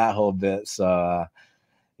doing that whole bit. So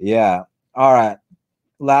yeah. All right.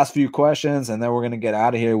 Last few questions, and then we're going to get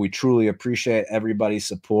out of here. We truly appreciate everybody's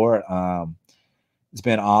support. It's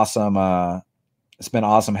been awesome. It's been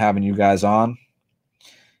awesome having you guys on.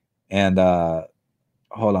 And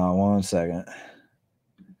hold on one second.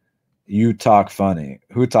 You talk funny.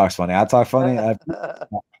 Who talks funny? I talk funny. I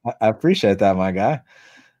appreciate that, my guy.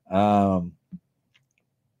 I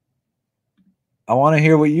want to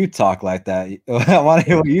hear what you talk like that. I want to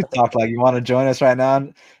hear what you talk like. You want to join us right now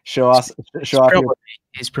and show off your...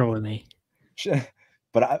 It's probably me.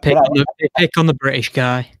 But pick on the British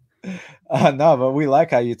guy. No, but we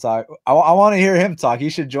like how you talk. I want to hear him talk. He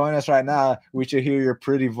should join us right now. We should hear your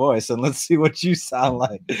pretty voice, and let's see what you sound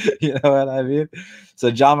like. You know what I mean?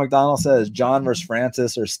 So John McDonald says, John versus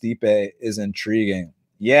Francis or Stipe is intriguing.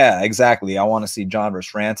 Yeah, exactly. I want to see John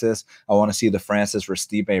versus Francis. I want to see the Francis versus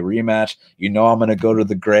Stipe rematch. You know I'm going to go to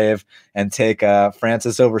the grave and take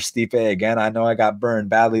Francis over Stipe again. I know I got burned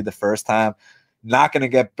badly the first time. Not going to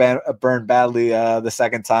get burned badly the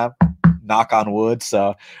second time. Knock on wood.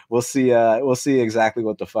 So we'll see. We'll see exactly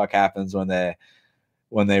what the fuck happens when they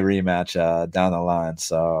rematch down the line.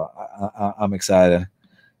 So I'm excited.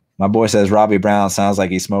 My boy says Robbie Brown sounds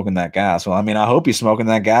like he's smoking that gas. Well, I mean, I hope he's smoking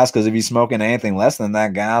that gas, because if he's smoking anything less than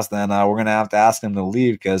that gas, then we're gonna have to ask him to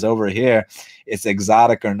leave, because over here it's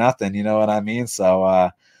exotic or nothing. You know what I mean? So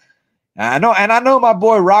I know my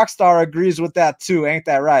boy Rockstar agrees with that too. Ain't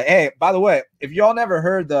that right? Hey, by the way, if y'all never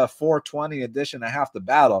heard the 420 edition of Half the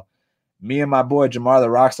Battle, me and my boy Jamar the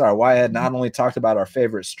Rockstar Whitehead not only talked about our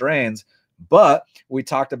favorite strains, but we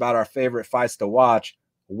talked about our favorite fights to watch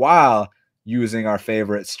while using our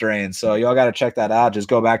favorite strains. So y'all got to check that out. Just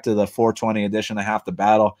go back to the 420 edition of Half the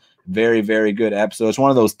Battle. Very, very good episode. It's one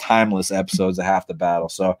of those timeless episodes of Half the Battle.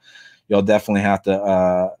 So you'll definitely have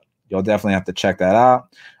to check that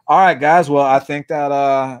out. All right, guys. Well, I think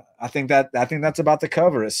that's about to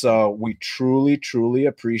cover it. So we truly, truly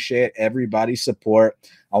appreciate everybody's support.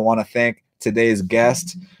 I want to thank today's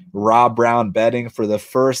guest, Rob Brown Betting, for the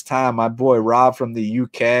first time. My boy Rob from the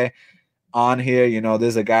UK on here. You know,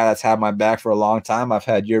 there's a guy that's had my back for a long time. I've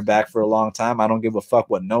had your back for a long time. I don't give a fuck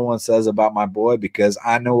what no one says about my boy, because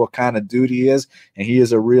I know what kind of dude he is, and he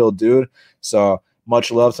is a real dude. So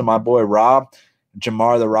much love to my boy Rob.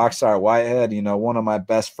 Jamar the Rockstar Whitehead, you know, one of my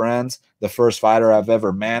best friends, the first fighter I've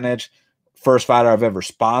ever managed, first fighter I've ever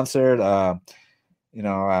sponsored. And we're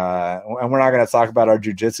not going to talk about our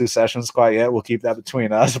jiu-jitsu sessions quite yet. We'll keep that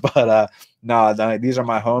between us. But no, these are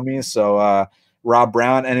my homies. So Rob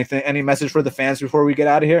Brown, any message for the fans before we get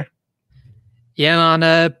out of here? Yeah,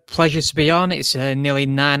 man, pleasure to be on. It's nearly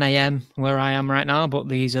 9 a.m. where I am right now, but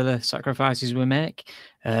these are the sacrifices we make.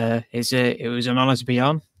 It was an honor to be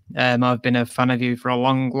on. I've been a fan of you for a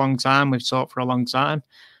long, long time. We've talked for a long time.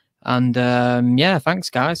 And yeah, thanks,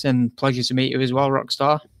 guys. And pleasure to meet you as well,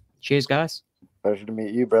 Rockstar. Cheers, guys. Pleasure to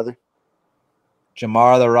meet you, brother.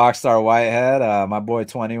 Jamar the Rockstar Whitehead, my boy,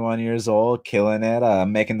 21 years old, killing it,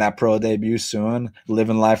 making that pro debut soon,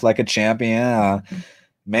 living life like a champion.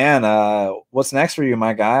 Man, what's next for you,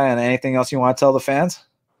 my guy? And anything else you want to tell the fans?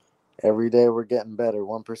 Every day we're getting better,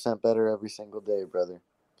 1% better every single day, brother.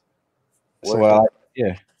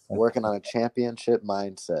 Working on a championship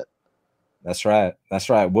mindset. That's right.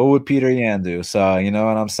 What would Peter Yan do? So you know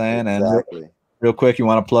what I'm saying? Exactly. And real quick, you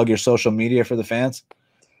want to plug your social media for the fans?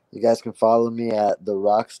 You guys can follow me at the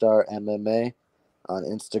Rockstar MMA on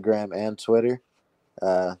Instagram and Twitter.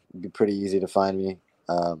 It'd be pretty easy to find me.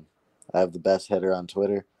 I have the best header on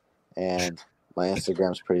Twitter, and my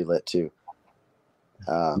Instagram's pretty lit too.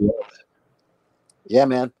 Yeah,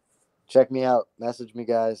 man. Check me out. Message me,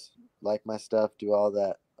 guys. Like my stuff. Do all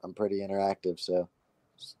that. I'm pretty interactive, so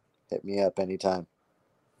just hit me up anytime.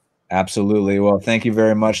 Absolutely. Well, thank you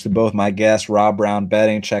very much to both my guests, Rob Brown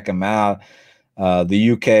Betting. Check him out.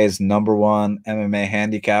 The UK's #1 MMA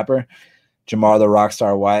handicapper, Jamar the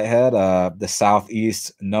Rockstar Whitehead, the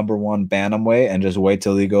Southeast #1 bantamweight, and just wait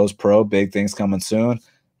till he goes pro. Big things coming soon.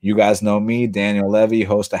 You guys know me, Daniel Levy,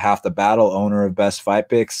 host of Half the Battle, owner of Best Fight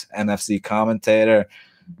Picks, NFC commentator,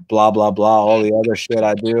 blah, blah, blah, all the other shit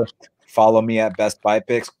I do. Follow me at Best Fight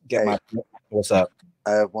Picks. What's up?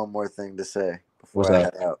 I have one more thing to say before What's I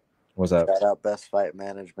up? head out. What's up? Shout out Best Fight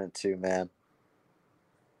Management too, man.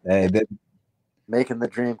 Hey, Making the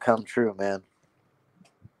dream come true, man.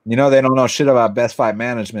 you know, they don't know shit about Best Fight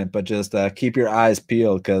Management, but just keep your eyes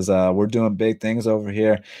peeled because we're doing big things over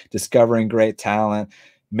here, discovering great talent,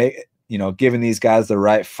 giving these guys the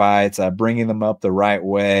right fights, bringing them up the right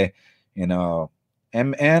way, and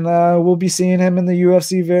we'll be seeing him in the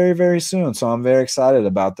UFC very, very soon. So I'm very excited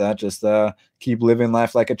about that. Just keep living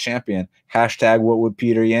life like a champion. Hashtag what would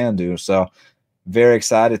Peter Yan do? So very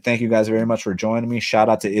excited. Thank you guys very much for joining me. Shout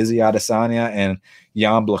out to Izzy Adesanya and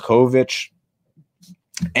Jan Blachowicz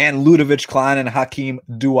and Ludovic Klein and Hakeem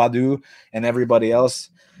Dawodu and everybody else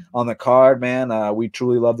on the card, man. We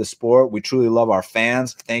truly love the sport. We truly love our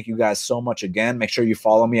fans. Thank you guys so much again. Make sure you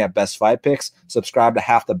follow me at Best Fight Picks. Subscribe to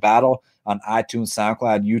Half the Battle on iTunes,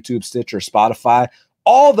 SoundCloud, YouTube, Stitcher, Spotify,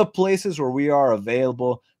 all the places where we are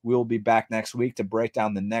available. We will be back next week to break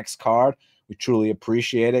down the next card. We truly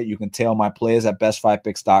appreciate it. You can tail my plays at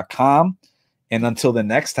bestfightpicks.com. And until the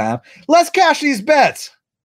next time, let's cash these bets.